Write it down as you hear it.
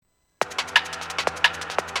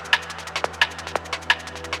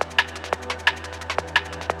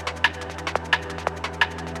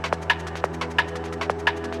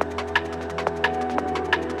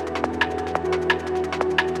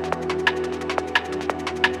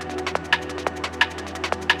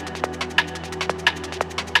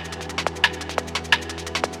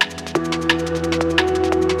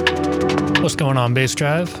on Bass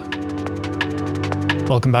Drive.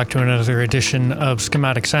 Welcome back to another edition of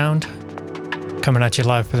Schematic Sound. Coming at you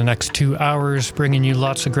live for the next 2 hours, bringing you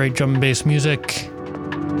lots of great drum and bass music.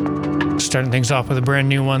 Starting things off with a brand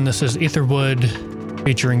new one. This is Etherwood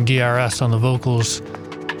featuring DRS on the vocals.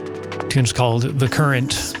 The tune's called The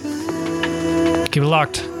Current. Keep it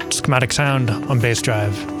locked. Schematic Sound on Bass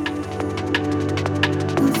Drive.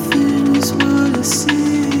 Nothing is what I see.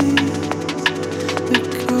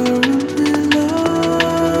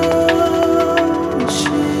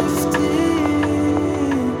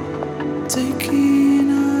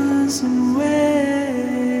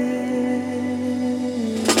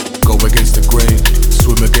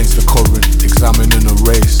 Examining a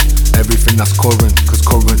race, everything that's current, cause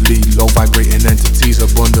currently low vibrating entities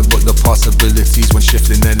abundant, but the possibilities when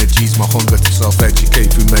shifting energies, my hunger to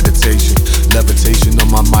self-educate through meditation, levitation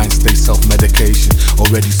on my mind, stay self-medication,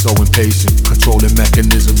 already so impatient, controlling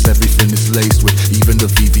mechanisms, everything is laced with, even the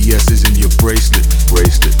VVS is in your bracelet,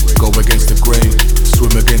 go against the grain,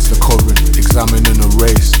 swim against the current, examining a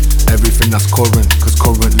race, everything that's current, cause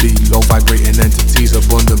currently low vibrating entities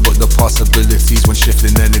abundant, but the possibilities when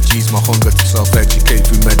shifting energies, my hunger to self-educate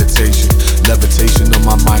through meditation, levitation on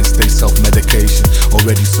my mind, stay self-medication,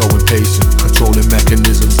 already so impatient, controlling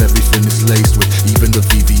mechanisms, everything is laced with, even the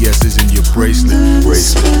VVS is in your bracelet.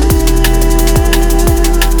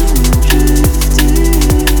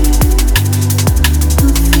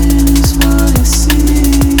 Nothing is what I see.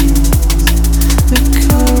 The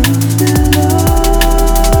current below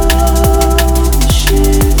is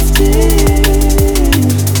shifting,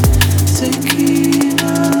 taking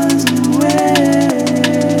us away.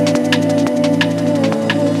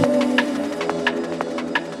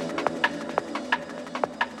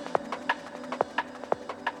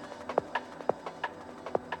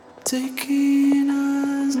 Taking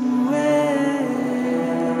us away.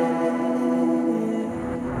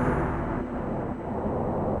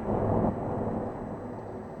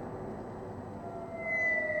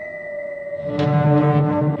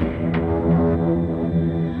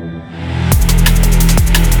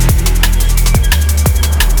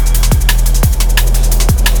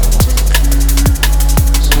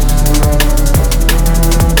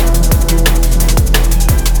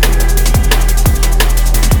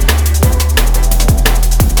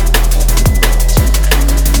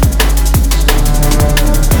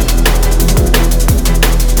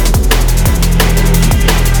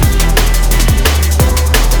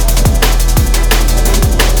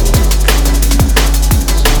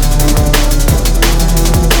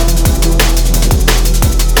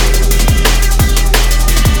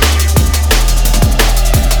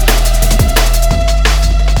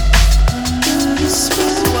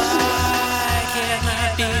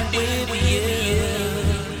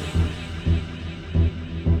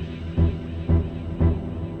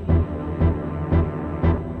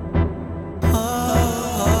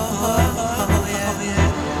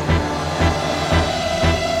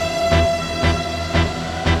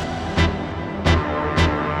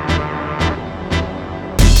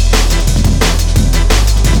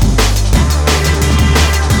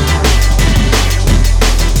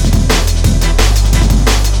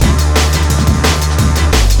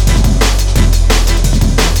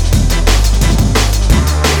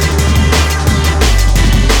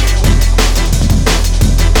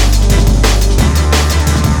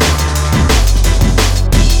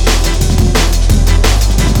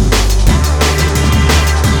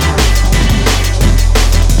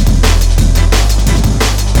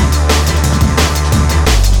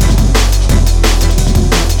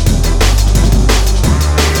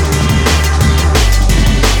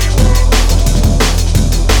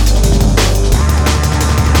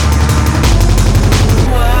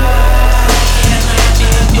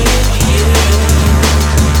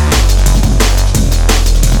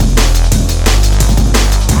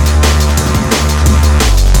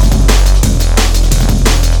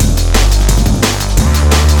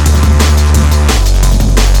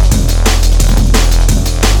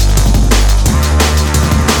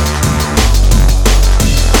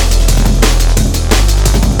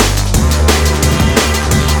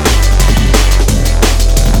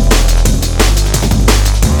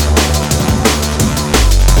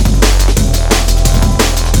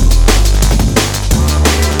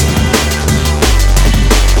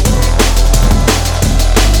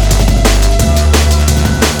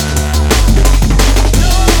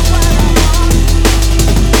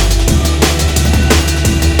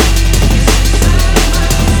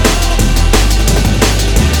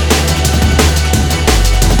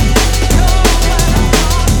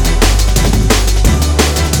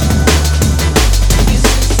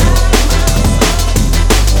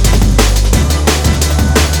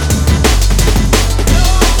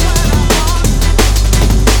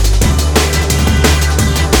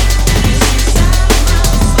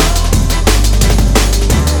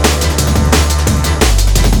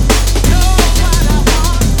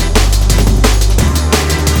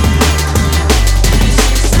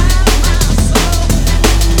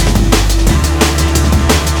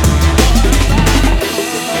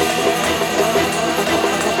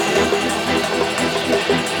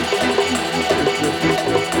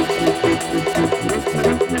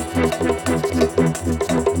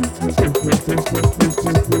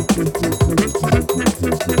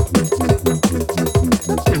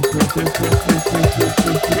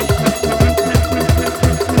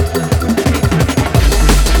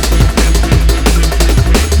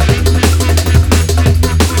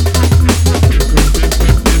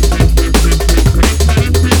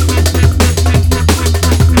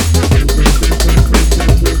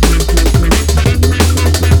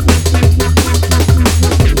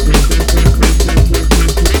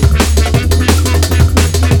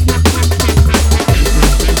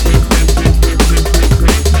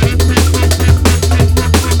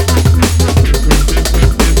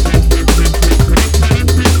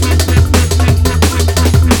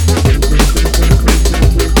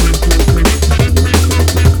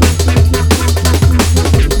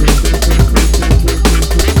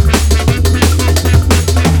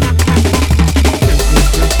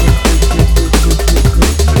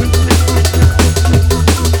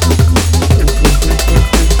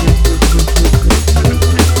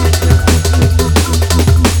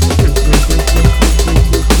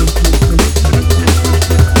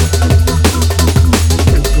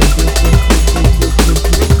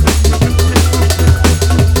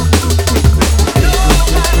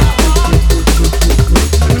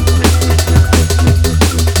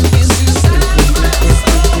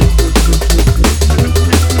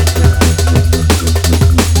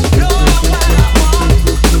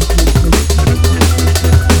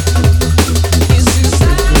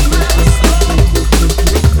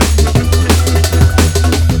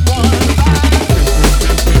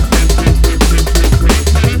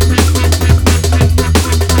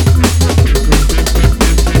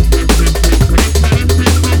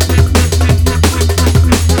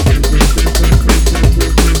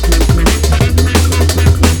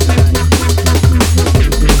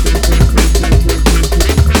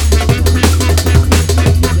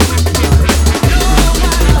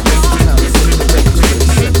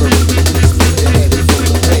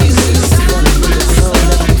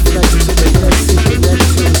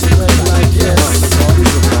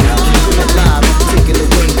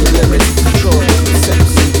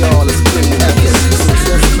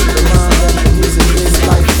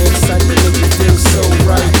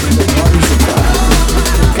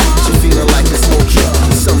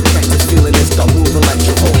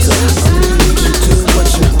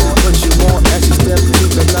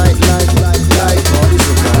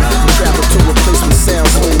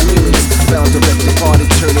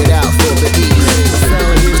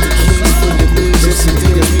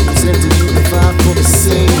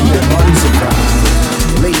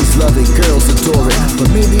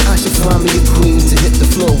 find me a queen to hit the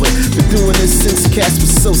floor with. Been doing this since cats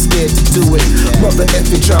was so scared to do it. Mother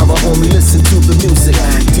effing drama, homie, listen to the music.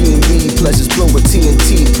 D&B pleasures blow with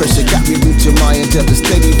TNT pressure. Got me reaching my endeavor,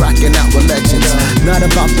 steady rocking out with legends. Not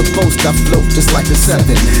about the boast, I float just like the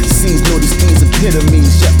seven. C's know these things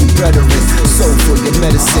epitomes, yet we brethren. Soul for your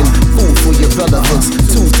medicine, food for your relevance.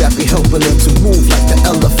 Tools that be helping them to move like the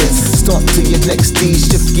elephants. Start to your next D,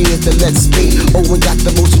 shift gear to let's speed. Oh, and got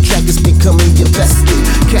the motion track, it's becoming your bestie.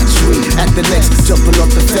 Catch me at the next, jumping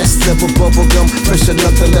off the fest. Never bubble gum, pressure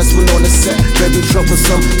nothing less when on the set. Very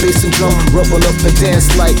troublesome, bass and drum, rubble up the dance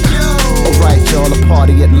like alright y'all, a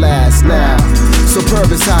party at last now.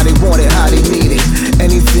 Superb is how they want it, how they need it.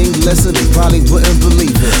 Anything lesser, they probably wouldn't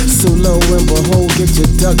believe it. So lo and behold, get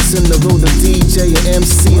your ducks in the row. The DJ and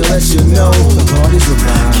MC let you know the party's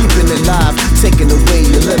around. Keeping it live, taking away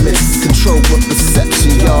your limits. Control with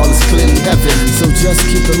perception, y'all, it's clearly heaven. So just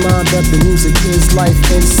keep in mind that the music is life,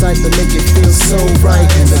 insight to make it feel so right.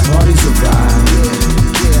 And the party's arrived.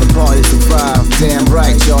 The party's arrived. Damn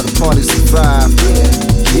right, y'all, the party's arrived.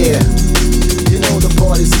 Yeah. You know the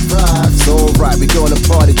party's arrived. It's alright, we gonna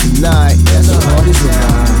party tonight. Yes, the party's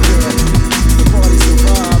arrived. The party's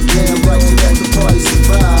arrived. Damn right, you know the party's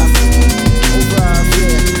arrived. Alright,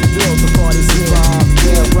 yeah. You know the party's arrived.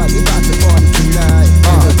 Damn right, we about to party tonight.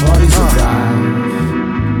 The party's arrived.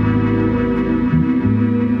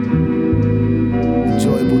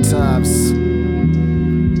 Enjoyable times.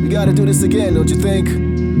 We gotta do this again, don't you think?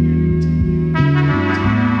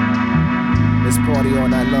 Let's party all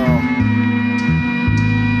night long.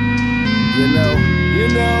 You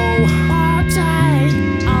know, Party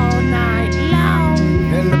all night long.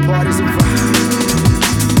 and the party's around.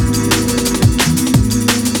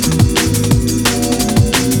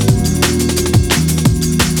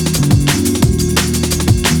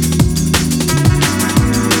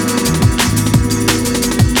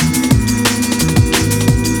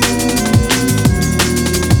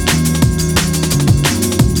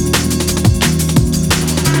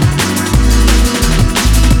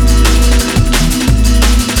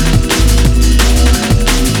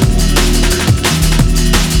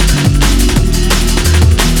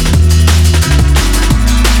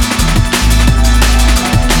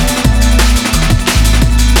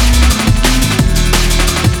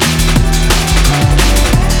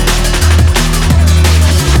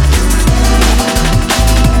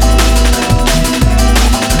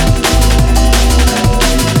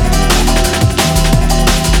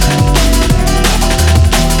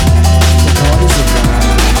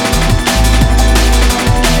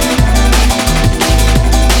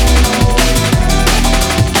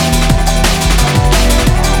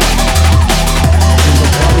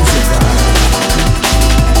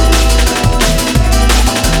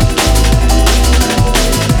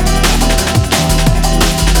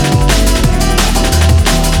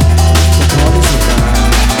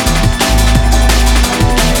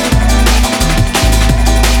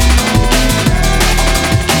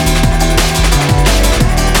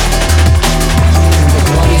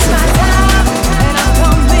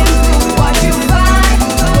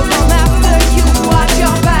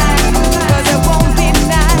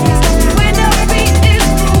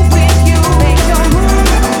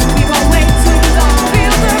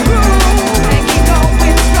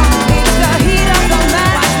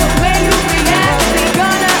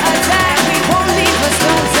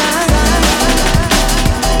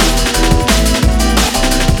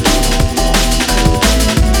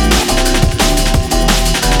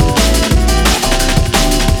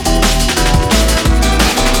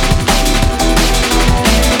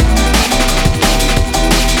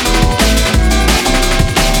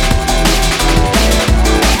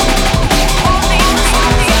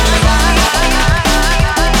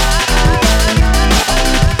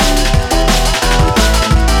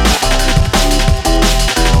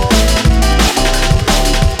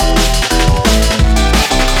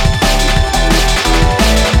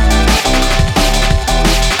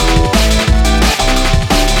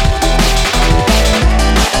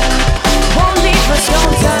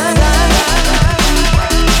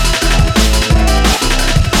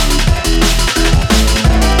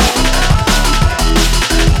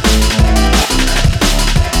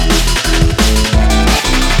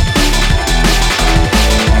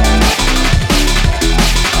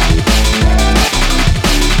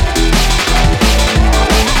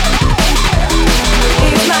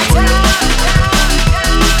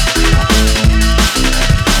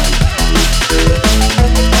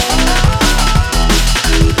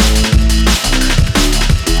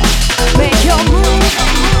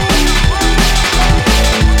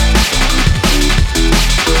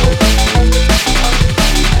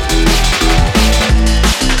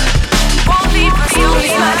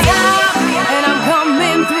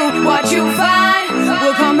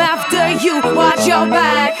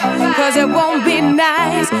 cause it won't be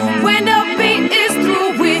nice when the beat is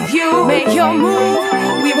through with you. Make your move,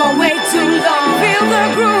 we won't wait too long. Feel the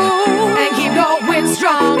groove and keep going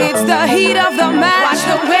strong. It's the heat of the match, watch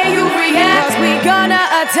the way you react, cause we gonna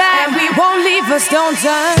attack and we won't leave a stone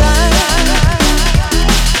turned.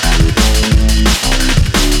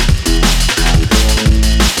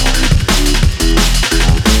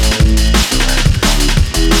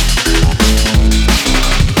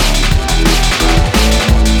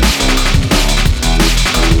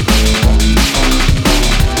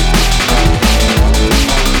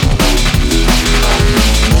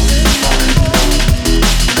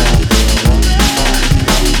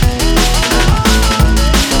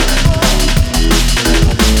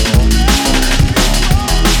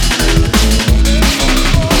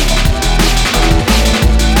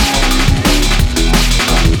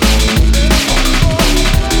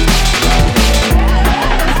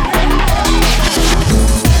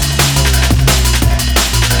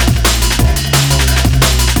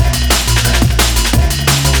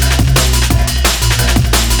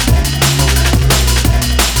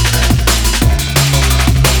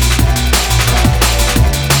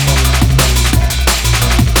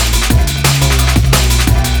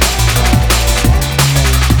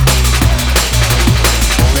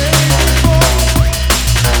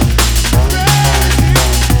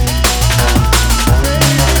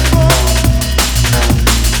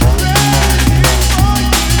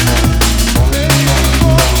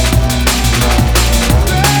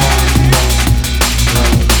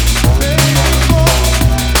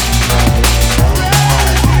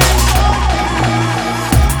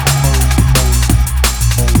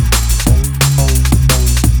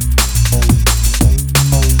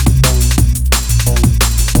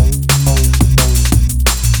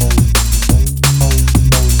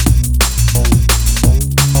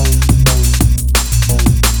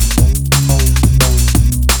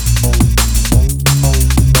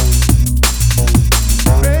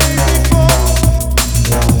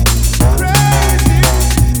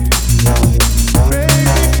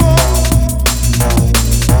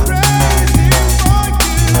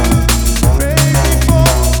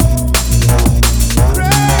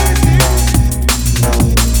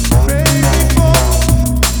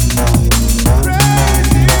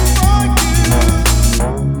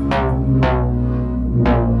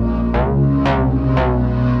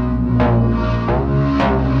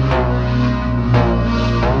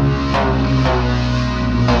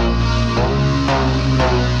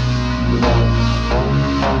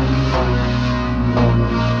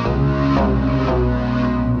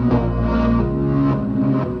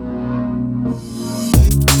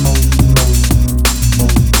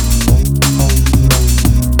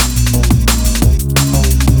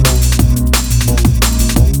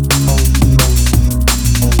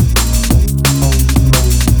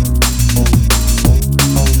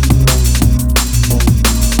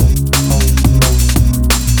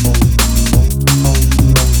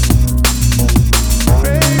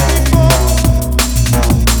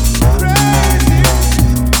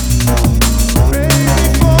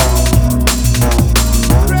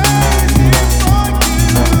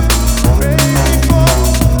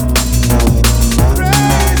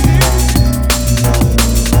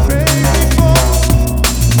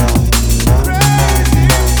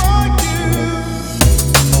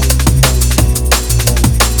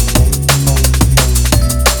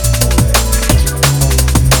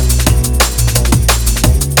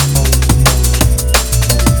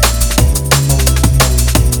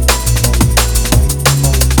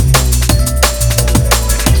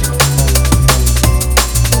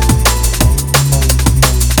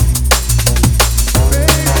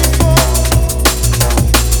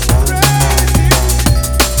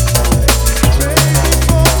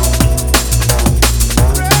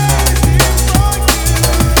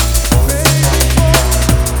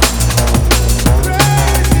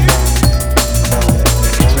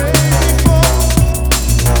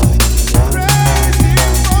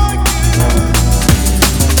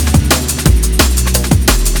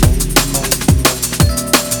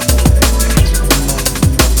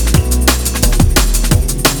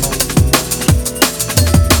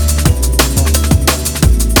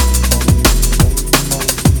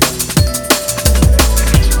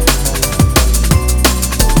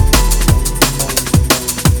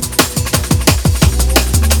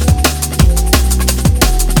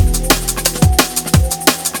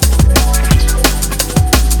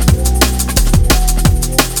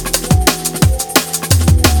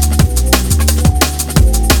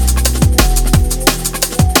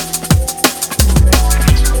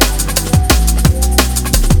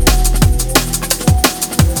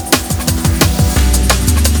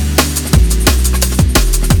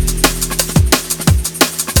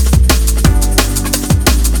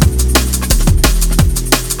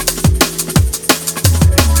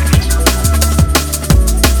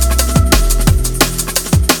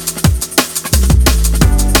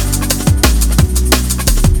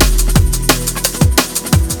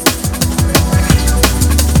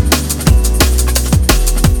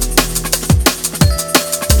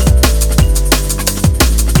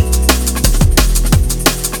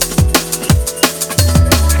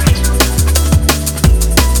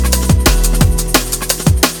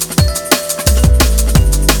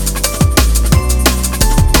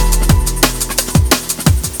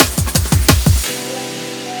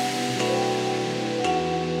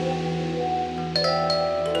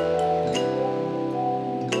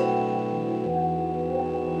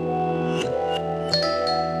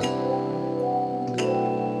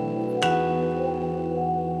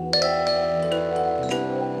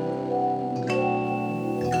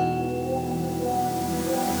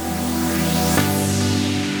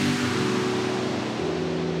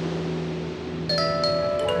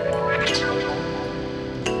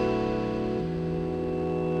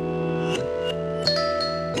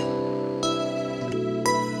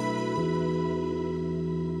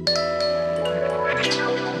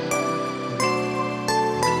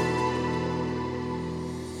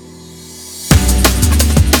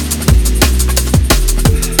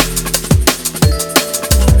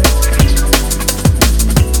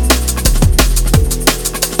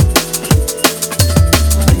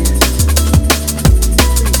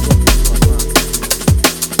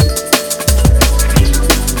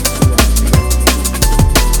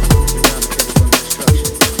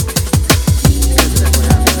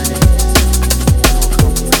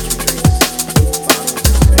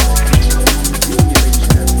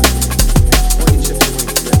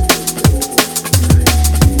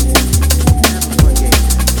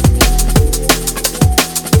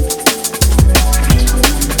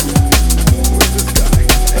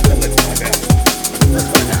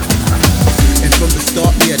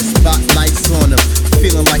 spotlights on them.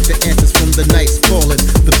 Feeling like the answers from the night's calling.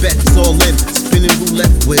 The bet's all in, spinning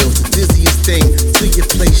roulette wheels. The dizziest thing till you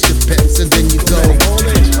place your bets and then you go all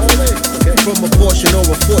in. From abortion or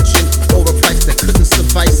a fortune or a price that couldn't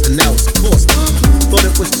suffice, and now it's cost. Thought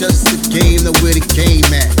it was just a game, now where the game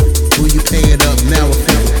at? Will you pay it up now if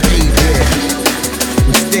you pay there?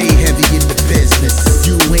 We stay heavy in the business.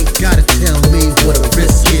 You ain't gotta tell me what a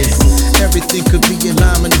risk is. Everything could be a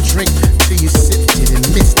lime in a drink till you sipped it and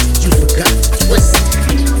missed it. You forgot to twist it.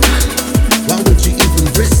 Why would you even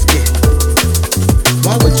risk it?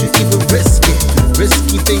 Why would you even risk it?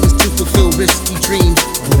 Risky things to fulfill risky dreams.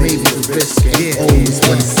 Or maybe the risk ain't always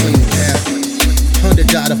what it seems.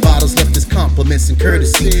 $100 bottles left as compliments and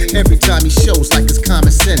courtesy. Every time he shows like it's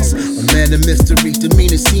common sense. A man of mystery,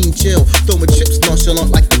 demeanor seem chill. Throwing chips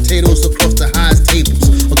nonchalant like potatoes across the highest tables.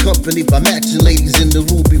 Accompanied by matching ladies in the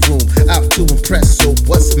ruby room. Out to impress, so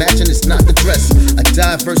what's matching is not the dress. A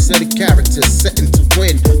diverse set of characters setting to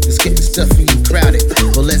win. It's getting stuffy and crowded,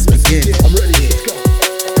 but let's begin. I'm ready, let's go.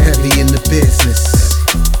 Heavy in the business.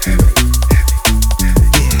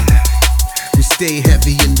 We stay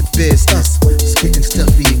heavy in the business. It's getting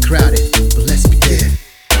stuffy and crowded, but let's begin.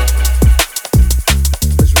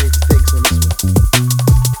 Let's raise the stakes on this one.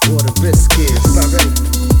 What the risk is. Ready?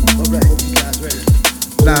 Alright, hope you guys ready.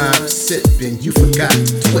 Lime sipping, you forgot to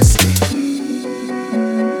twist it.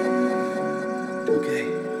 Okay.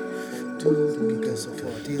 You got so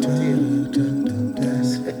far. Deal.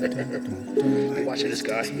 You watching this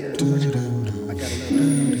guy? Yeah. I got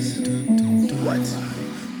another. What?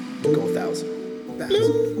 We'll go 1,000. 1,000.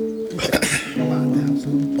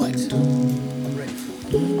 5,000. What? I'm ready for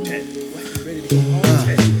it. 10. What? Ready to go?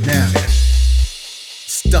 10. Now.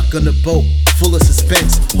 Stuck on a boat, full of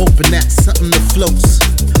suspense, hoping that something that floats.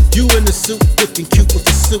 You in the suit, looking cute with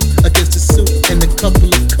the suit against the suit and a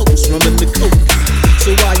couple of coats, rumming the coat.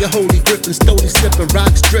 So while you're holy gripping, slowly sipping,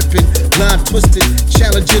 rocks dripping, blind twisted,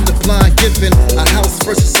 challenging the blind giving. A house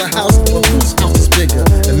versus a house, but whose house is bigger?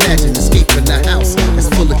 Imagine escaping a house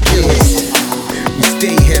that's full of killers. We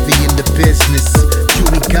stay heavy in the business. You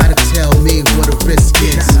ain't gotta tell me what a risk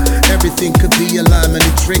is. Everything could be a lime and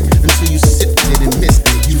a drink until you sipped it and missed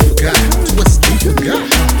it. You forgot, twist it, you forgot.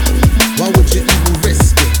 Why would you even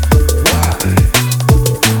risk it? Why?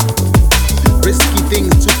 Risky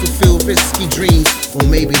things to fulfill risky dreams. Or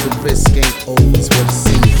maybe the risk ain't always what it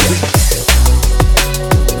seems.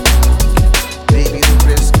 Maybe the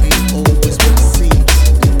risk ain't always what it seems.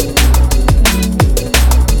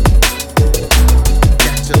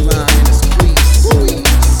 Got your line in a squeeze.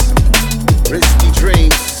 Risky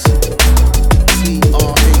dreams. TRAC.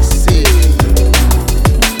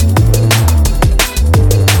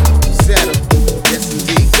 Settle. Yes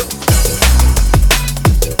indeed.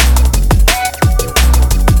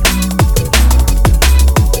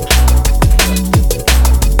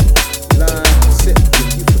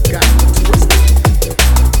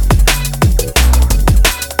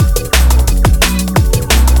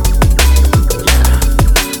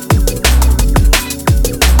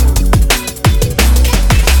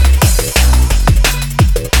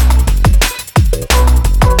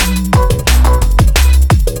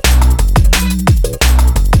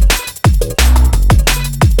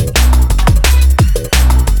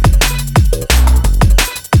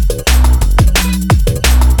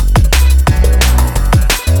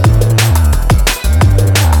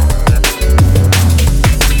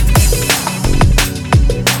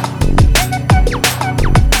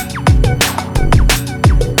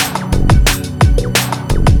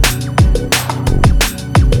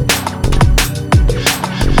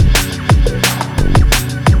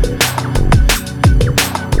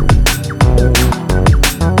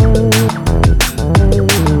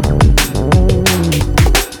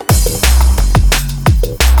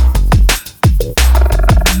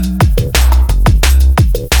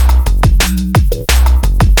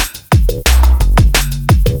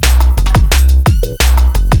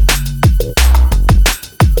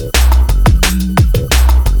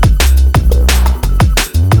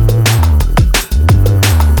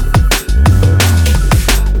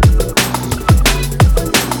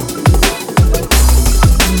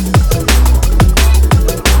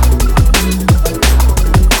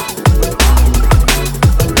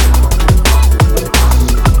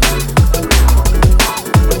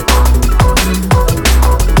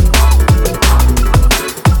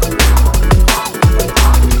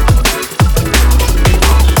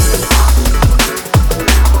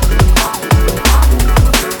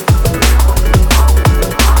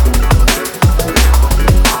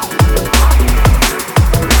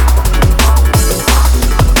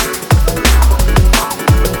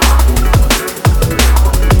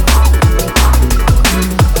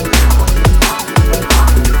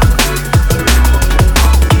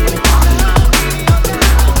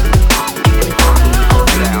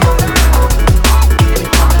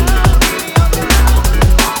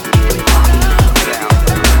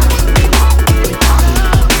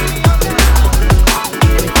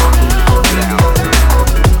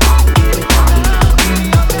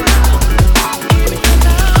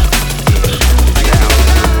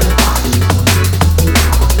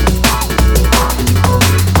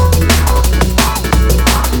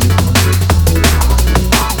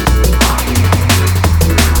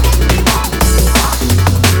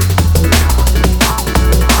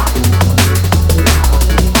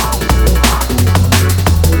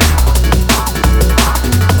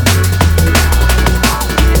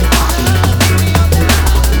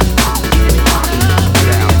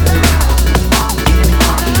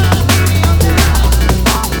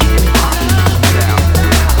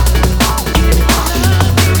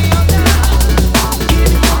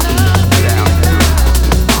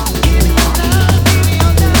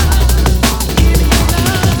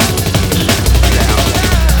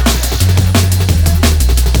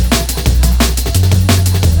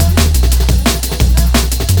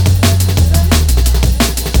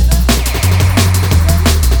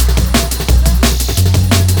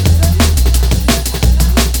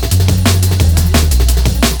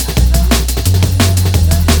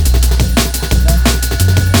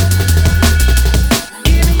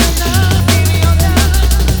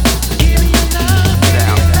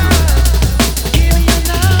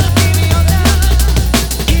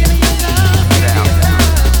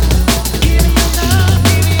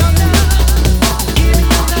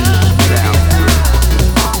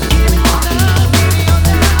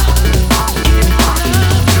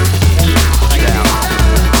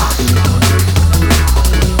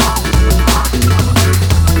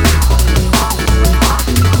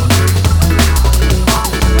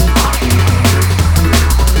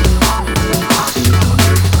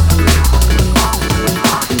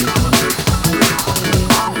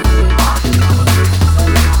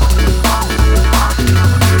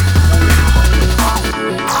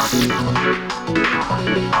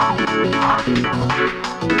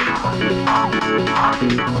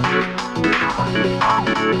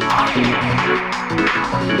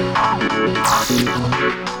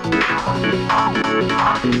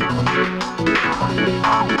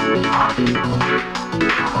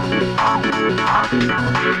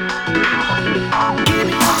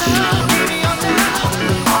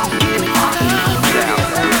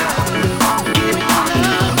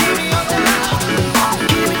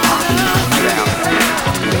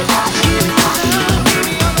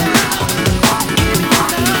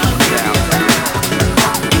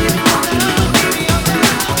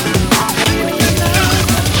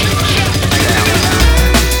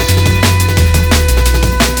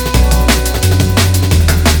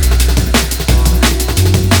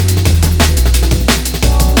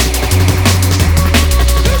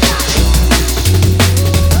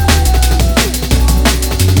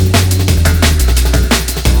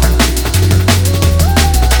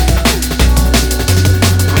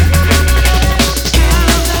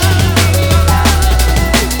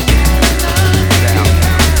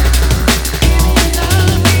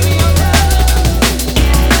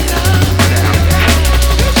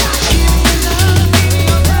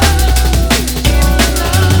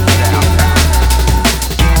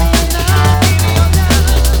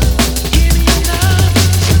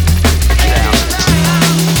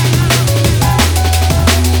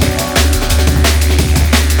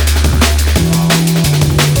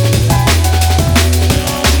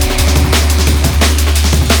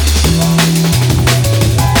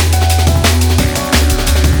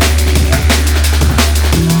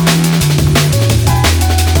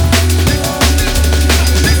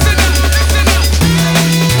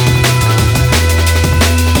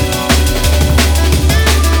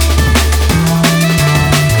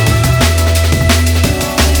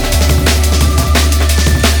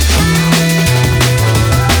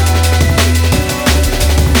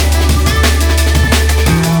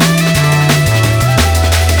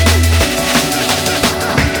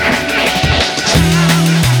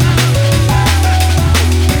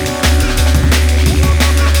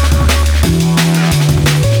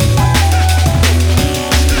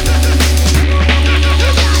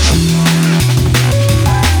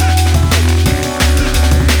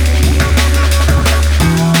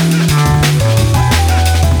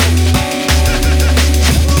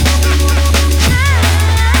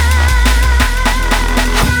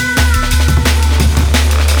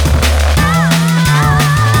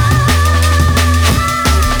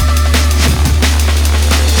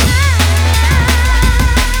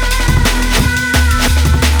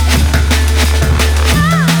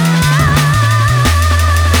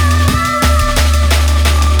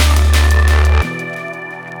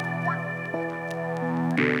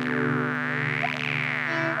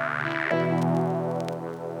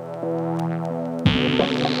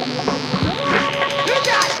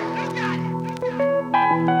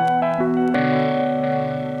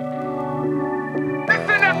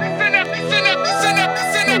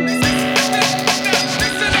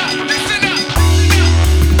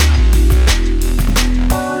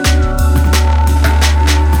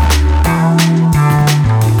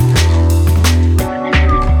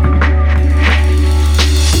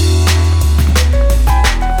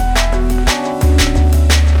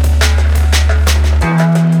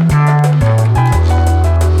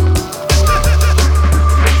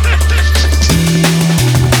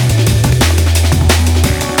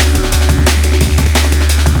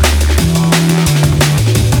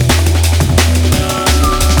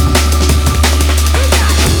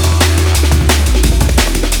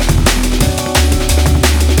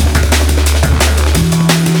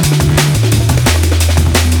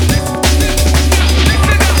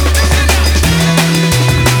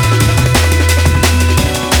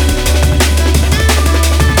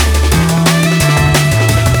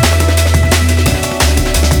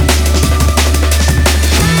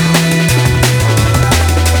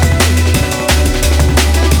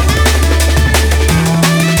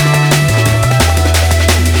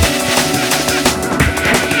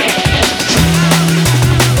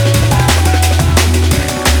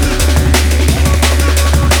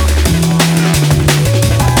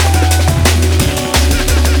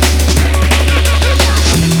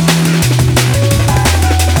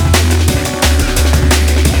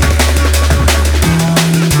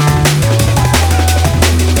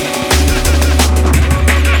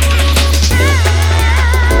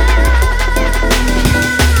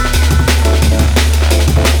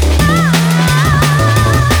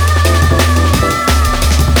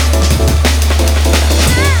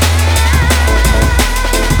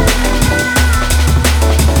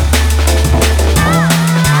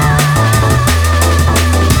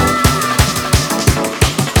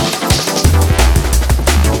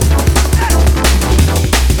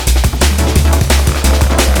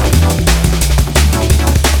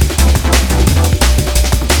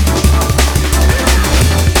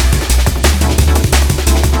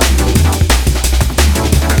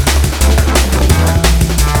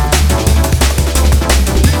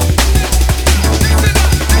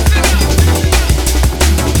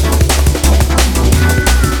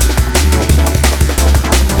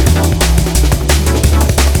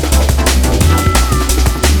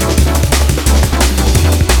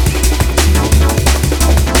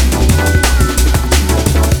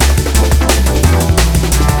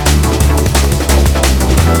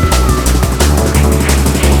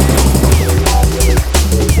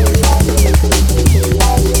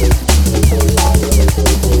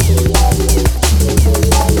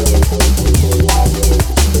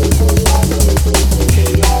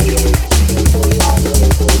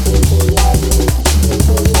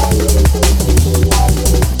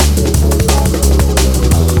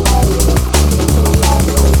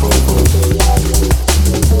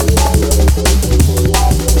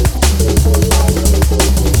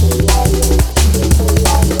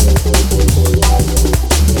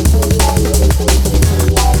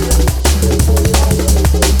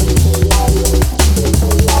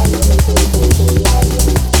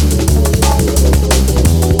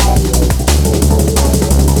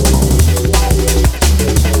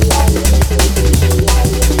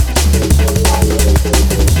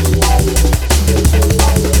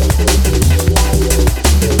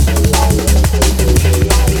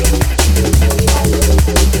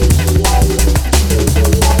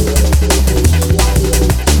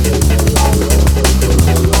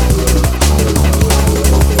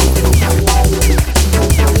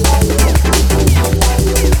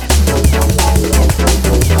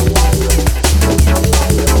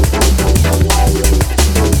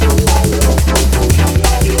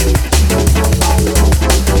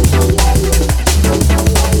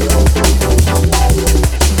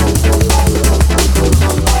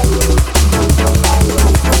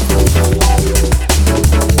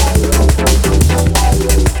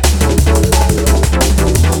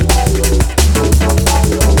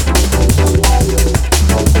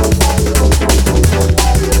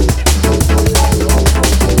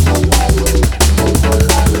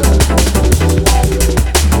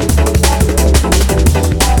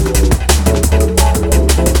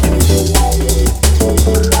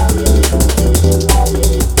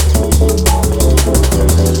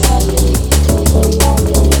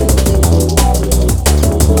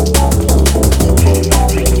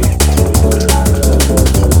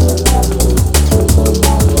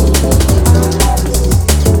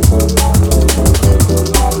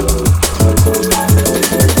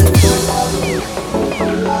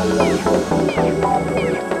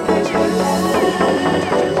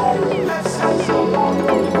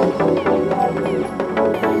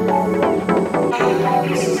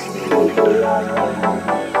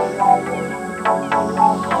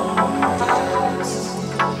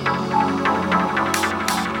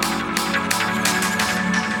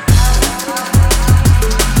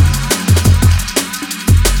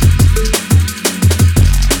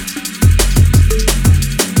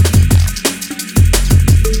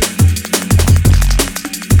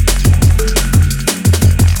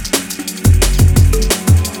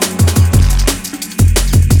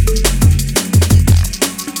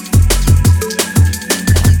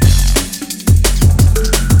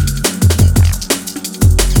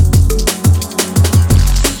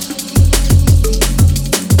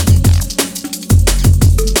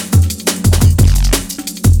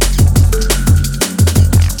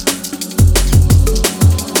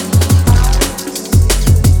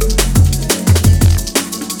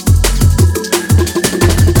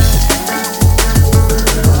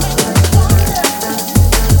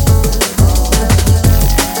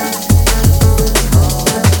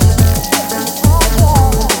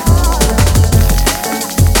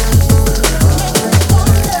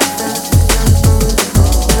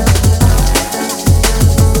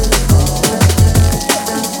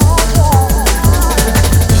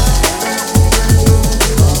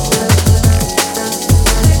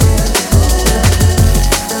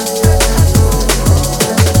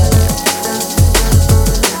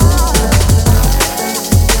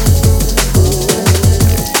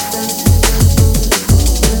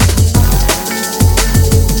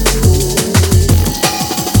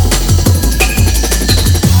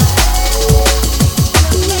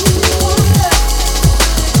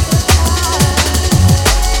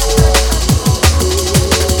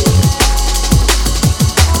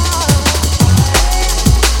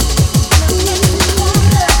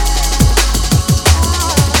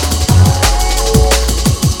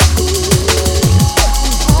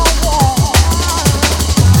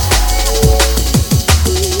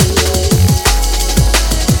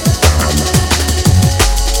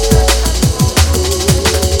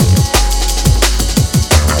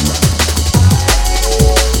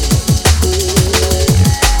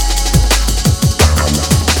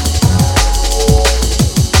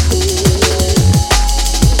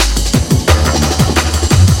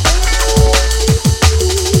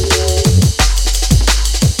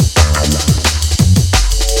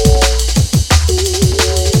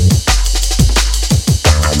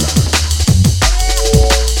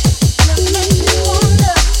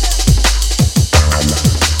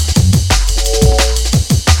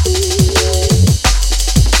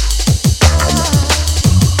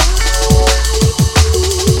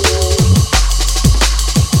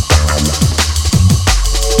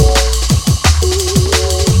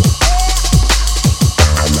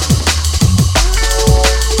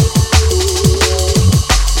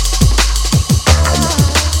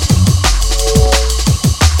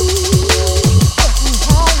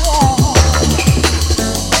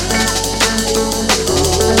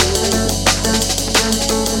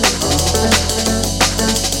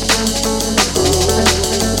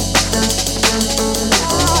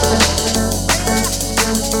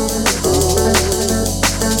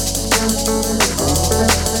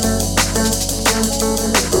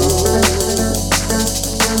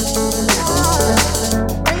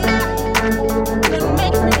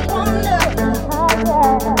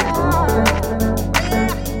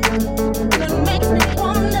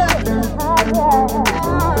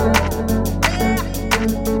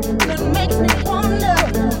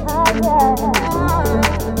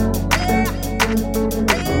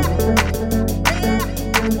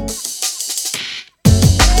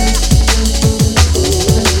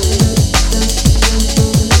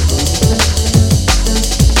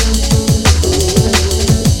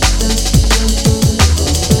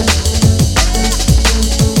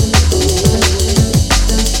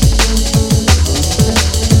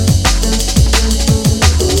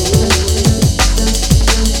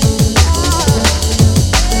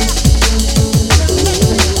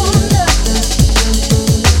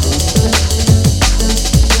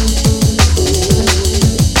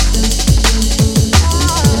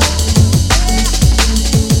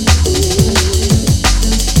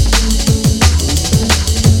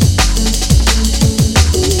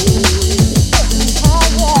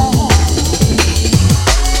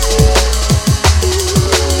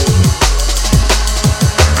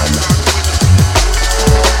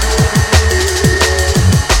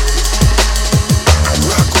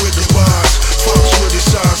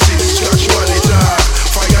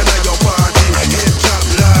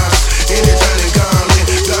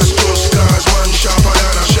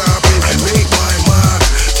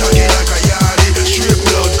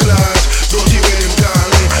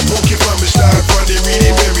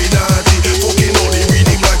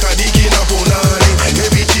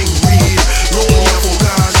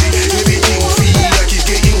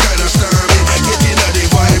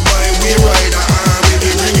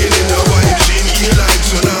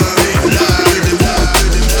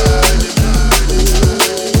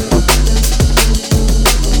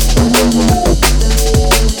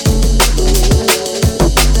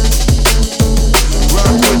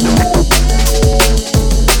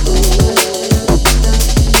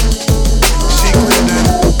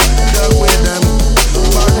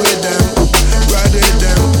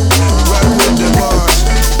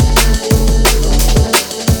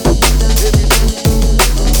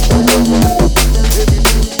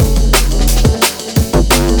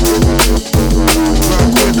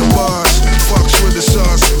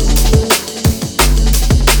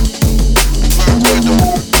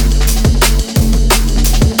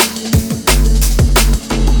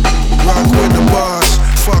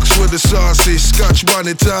 party, Scotch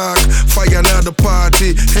bonnet talk, fire now the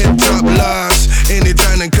party, head top last.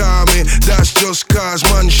 Anytime they call me, that's just cause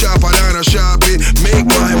man sharper than a sharpie. Make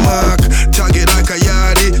my mark, target like a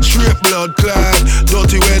yardie, straight blood clot.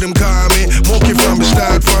 Dirty where them call me, monkey from the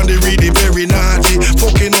start, from the reading very naughty.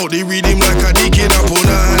 Fucking out the rhythm like a dick in a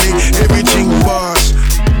punani. Everything boss.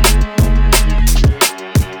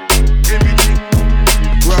 Everything.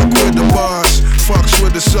 Rock with the boss, fox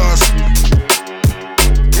with the sauce.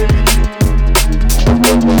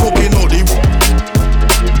 Fucking out the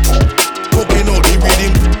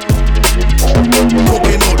rhythm.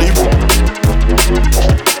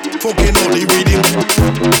 Fucking out the rhythm.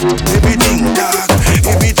 Everything dark,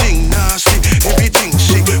 everything nasty, everything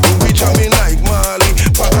sick. When we jamming like Marley,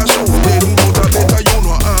 but I so dead, but I better you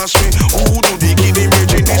no ask me. Who do the kidney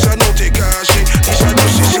virgin? This a no take cash. This a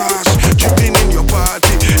juicy sauce, dripping in your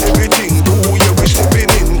party. Everything cool, yeah, we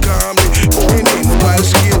stepping in calmly. Going in while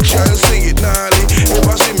scared, child say it gnarly.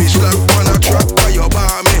 Ever see me slap on a track by your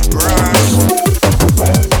bar me? Brass,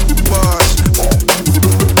 boss.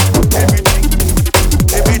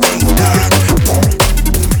 Everything dark.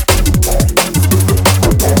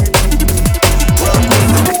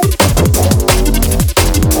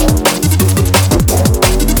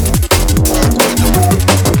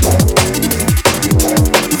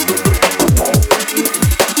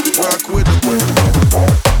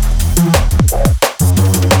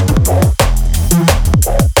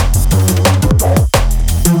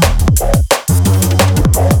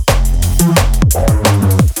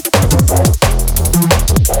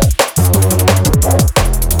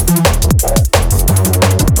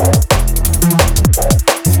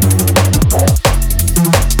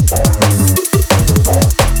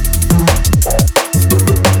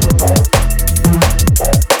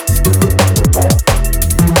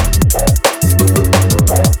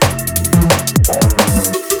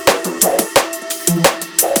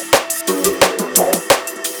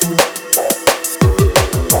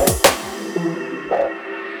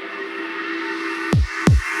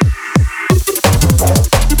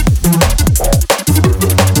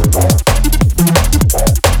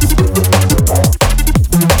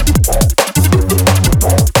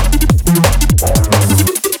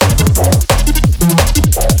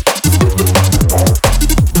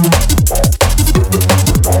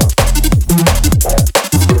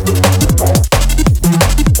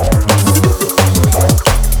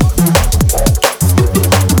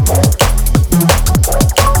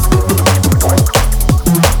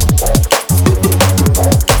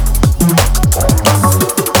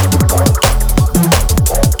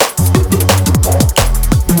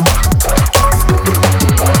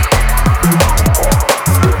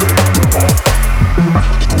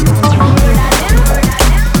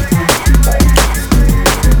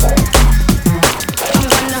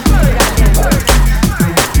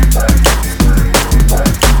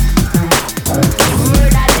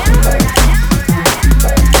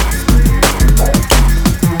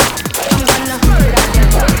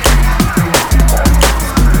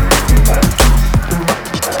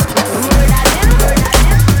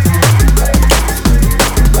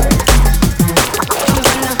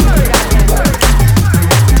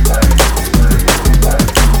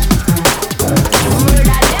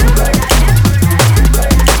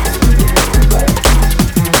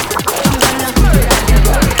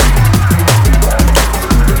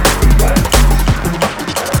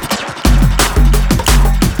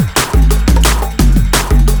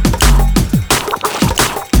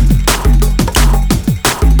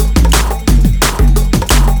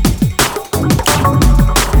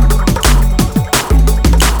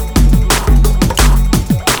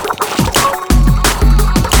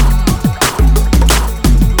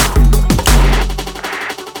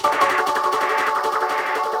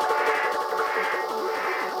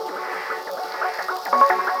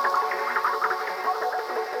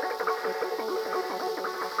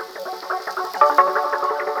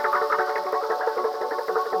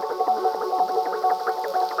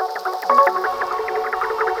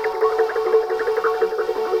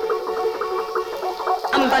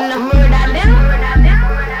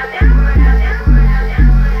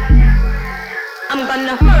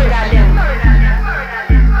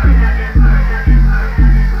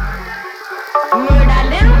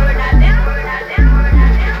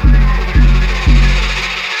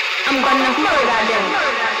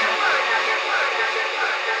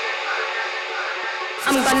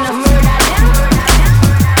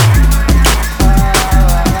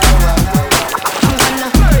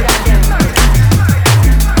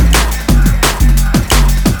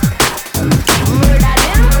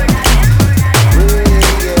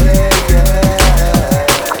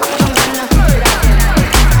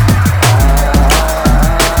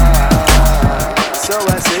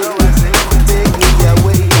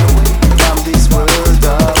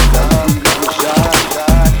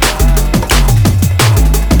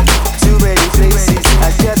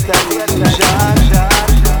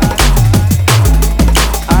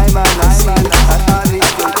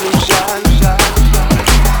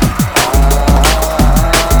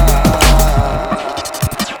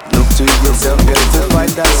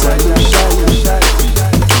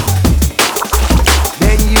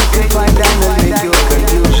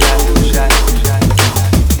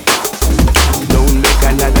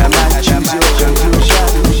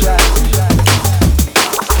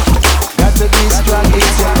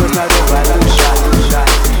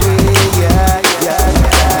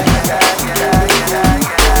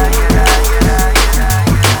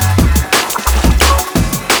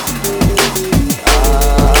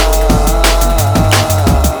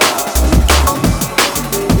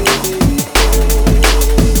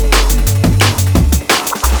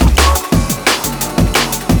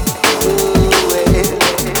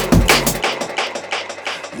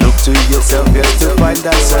 to yourself just to find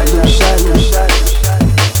that solution.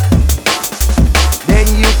 Then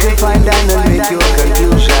you can find and make your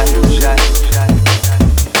conclusion.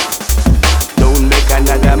 Don't make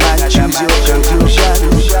another man choose your conclusion.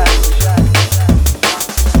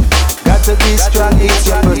 Got to be strong, it's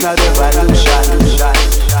your personal revolution.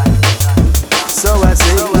 So I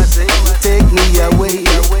say, take me away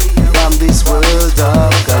from this world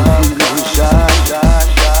of confusion.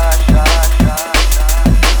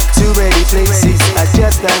 Too many places are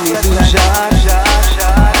just an illusion.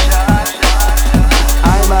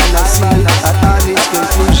 I'm on a scene at all its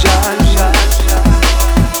conclusion.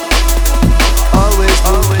 Always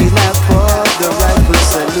looking out for the rightful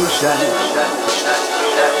solution.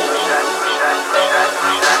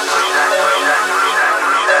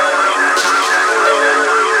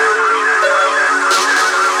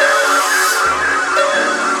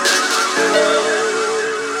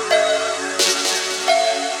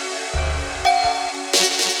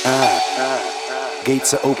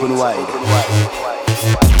 Gates are open wide.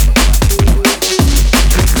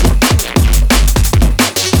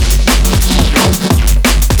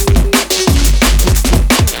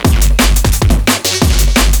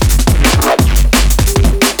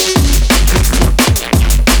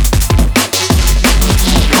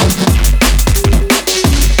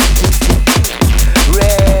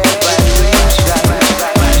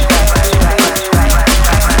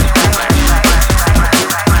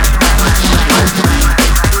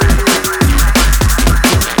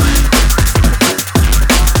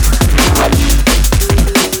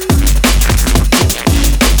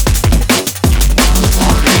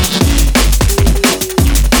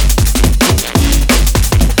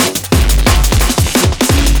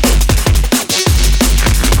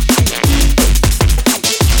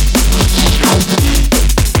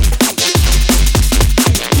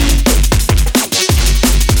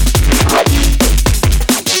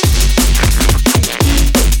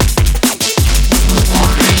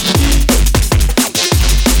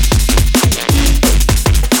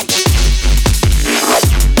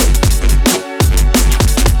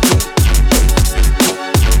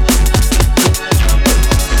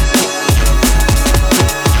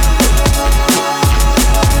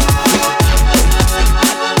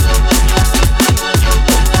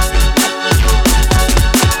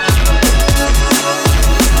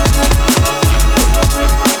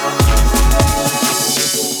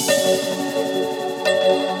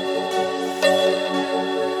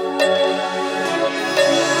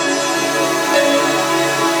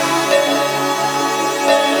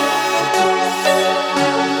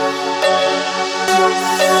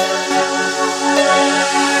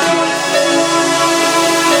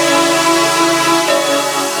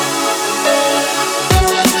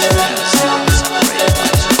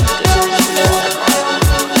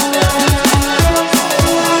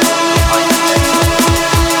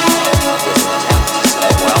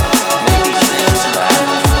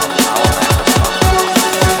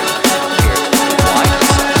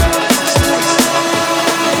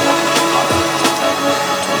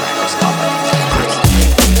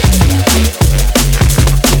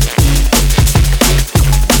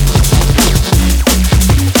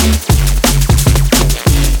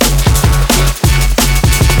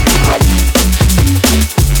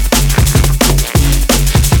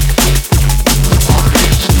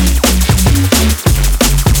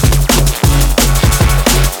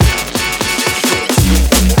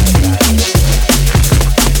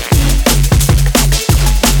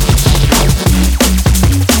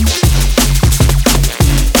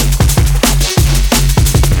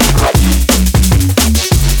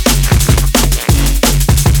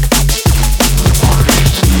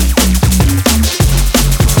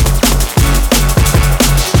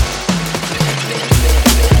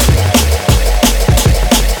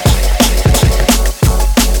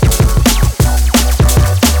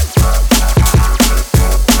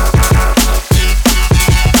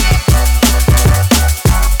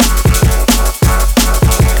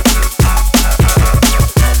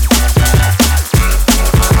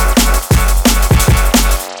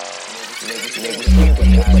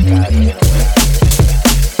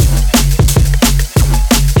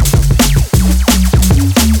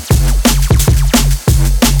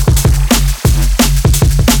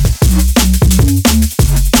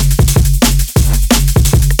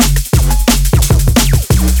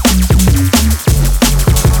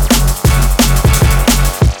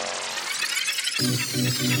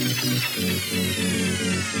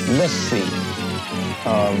 Let's see.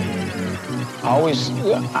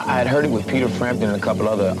 I had heard it with Peter Frampton and a couple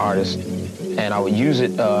other artists, and I would use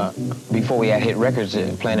it before we had hit records,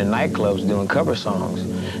 playing in nightclubs, doing cover songs.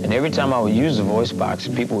 And every time I would use the voice box,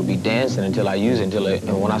 people would be dancing until I used it.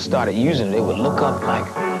 And when I started using it, they would look up like,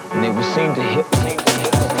 and they would seem to hit me.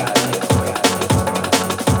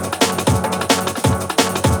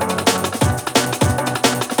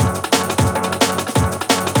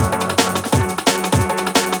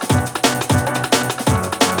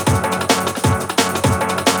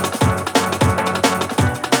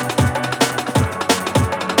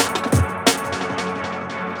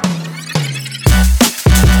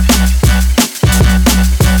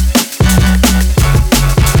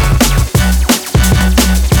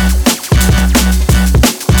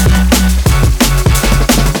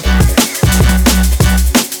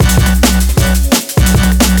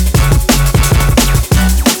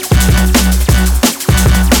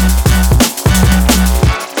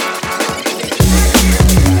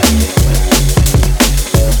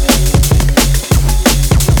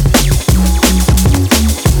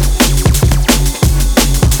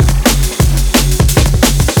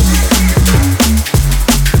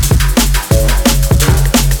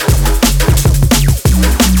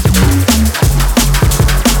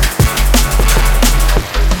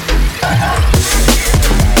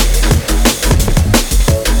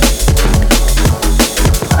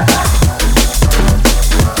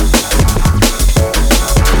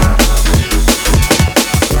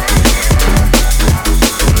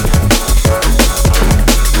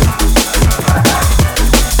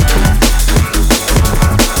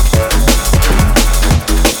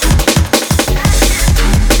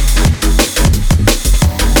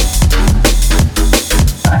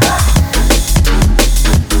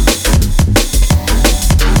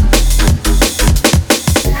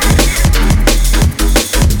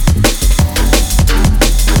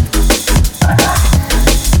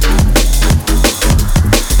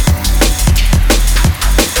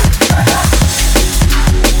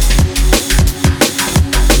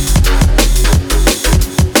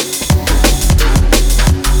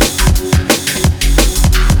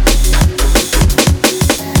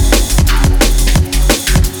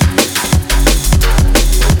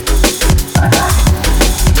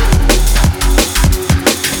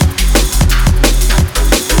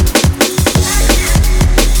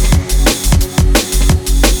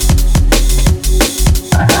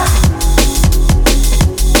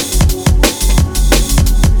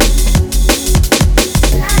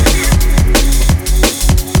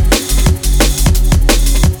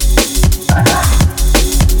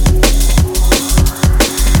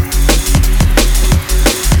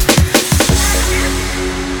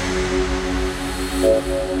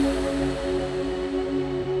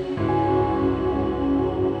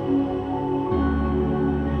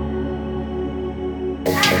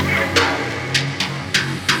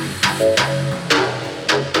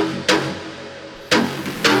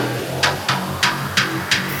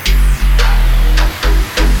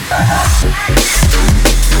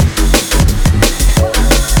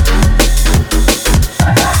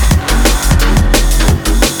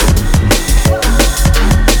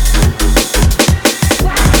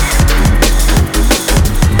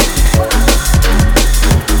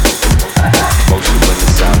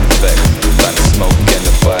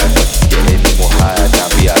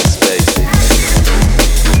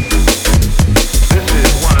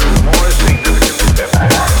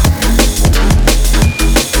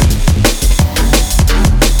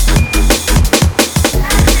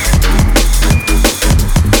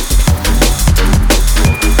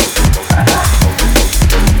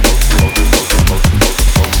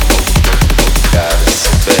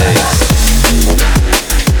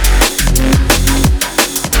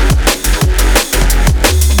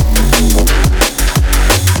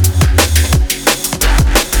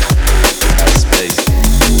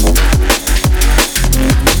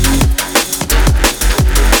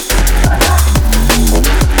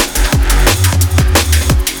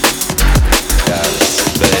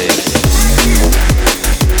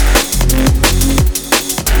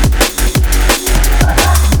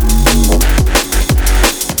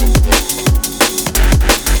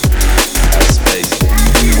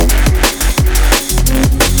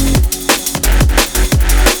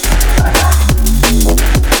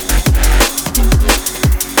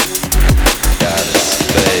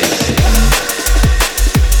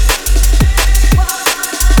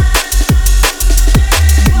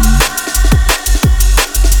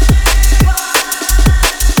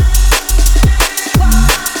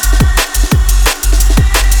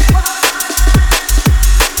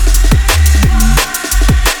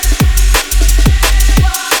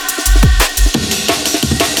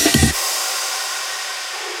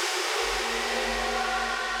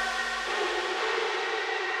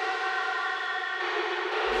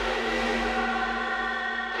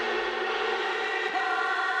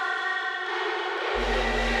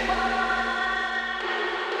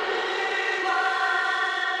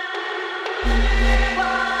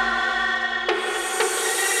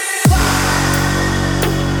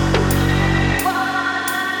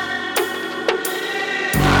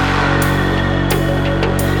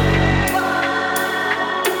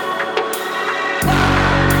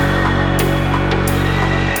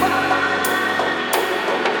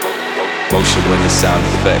 motion when the sound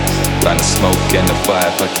effects. Find the smoke and the fire.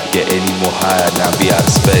 If I could get any more higher, now I'd be out of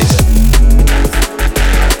space.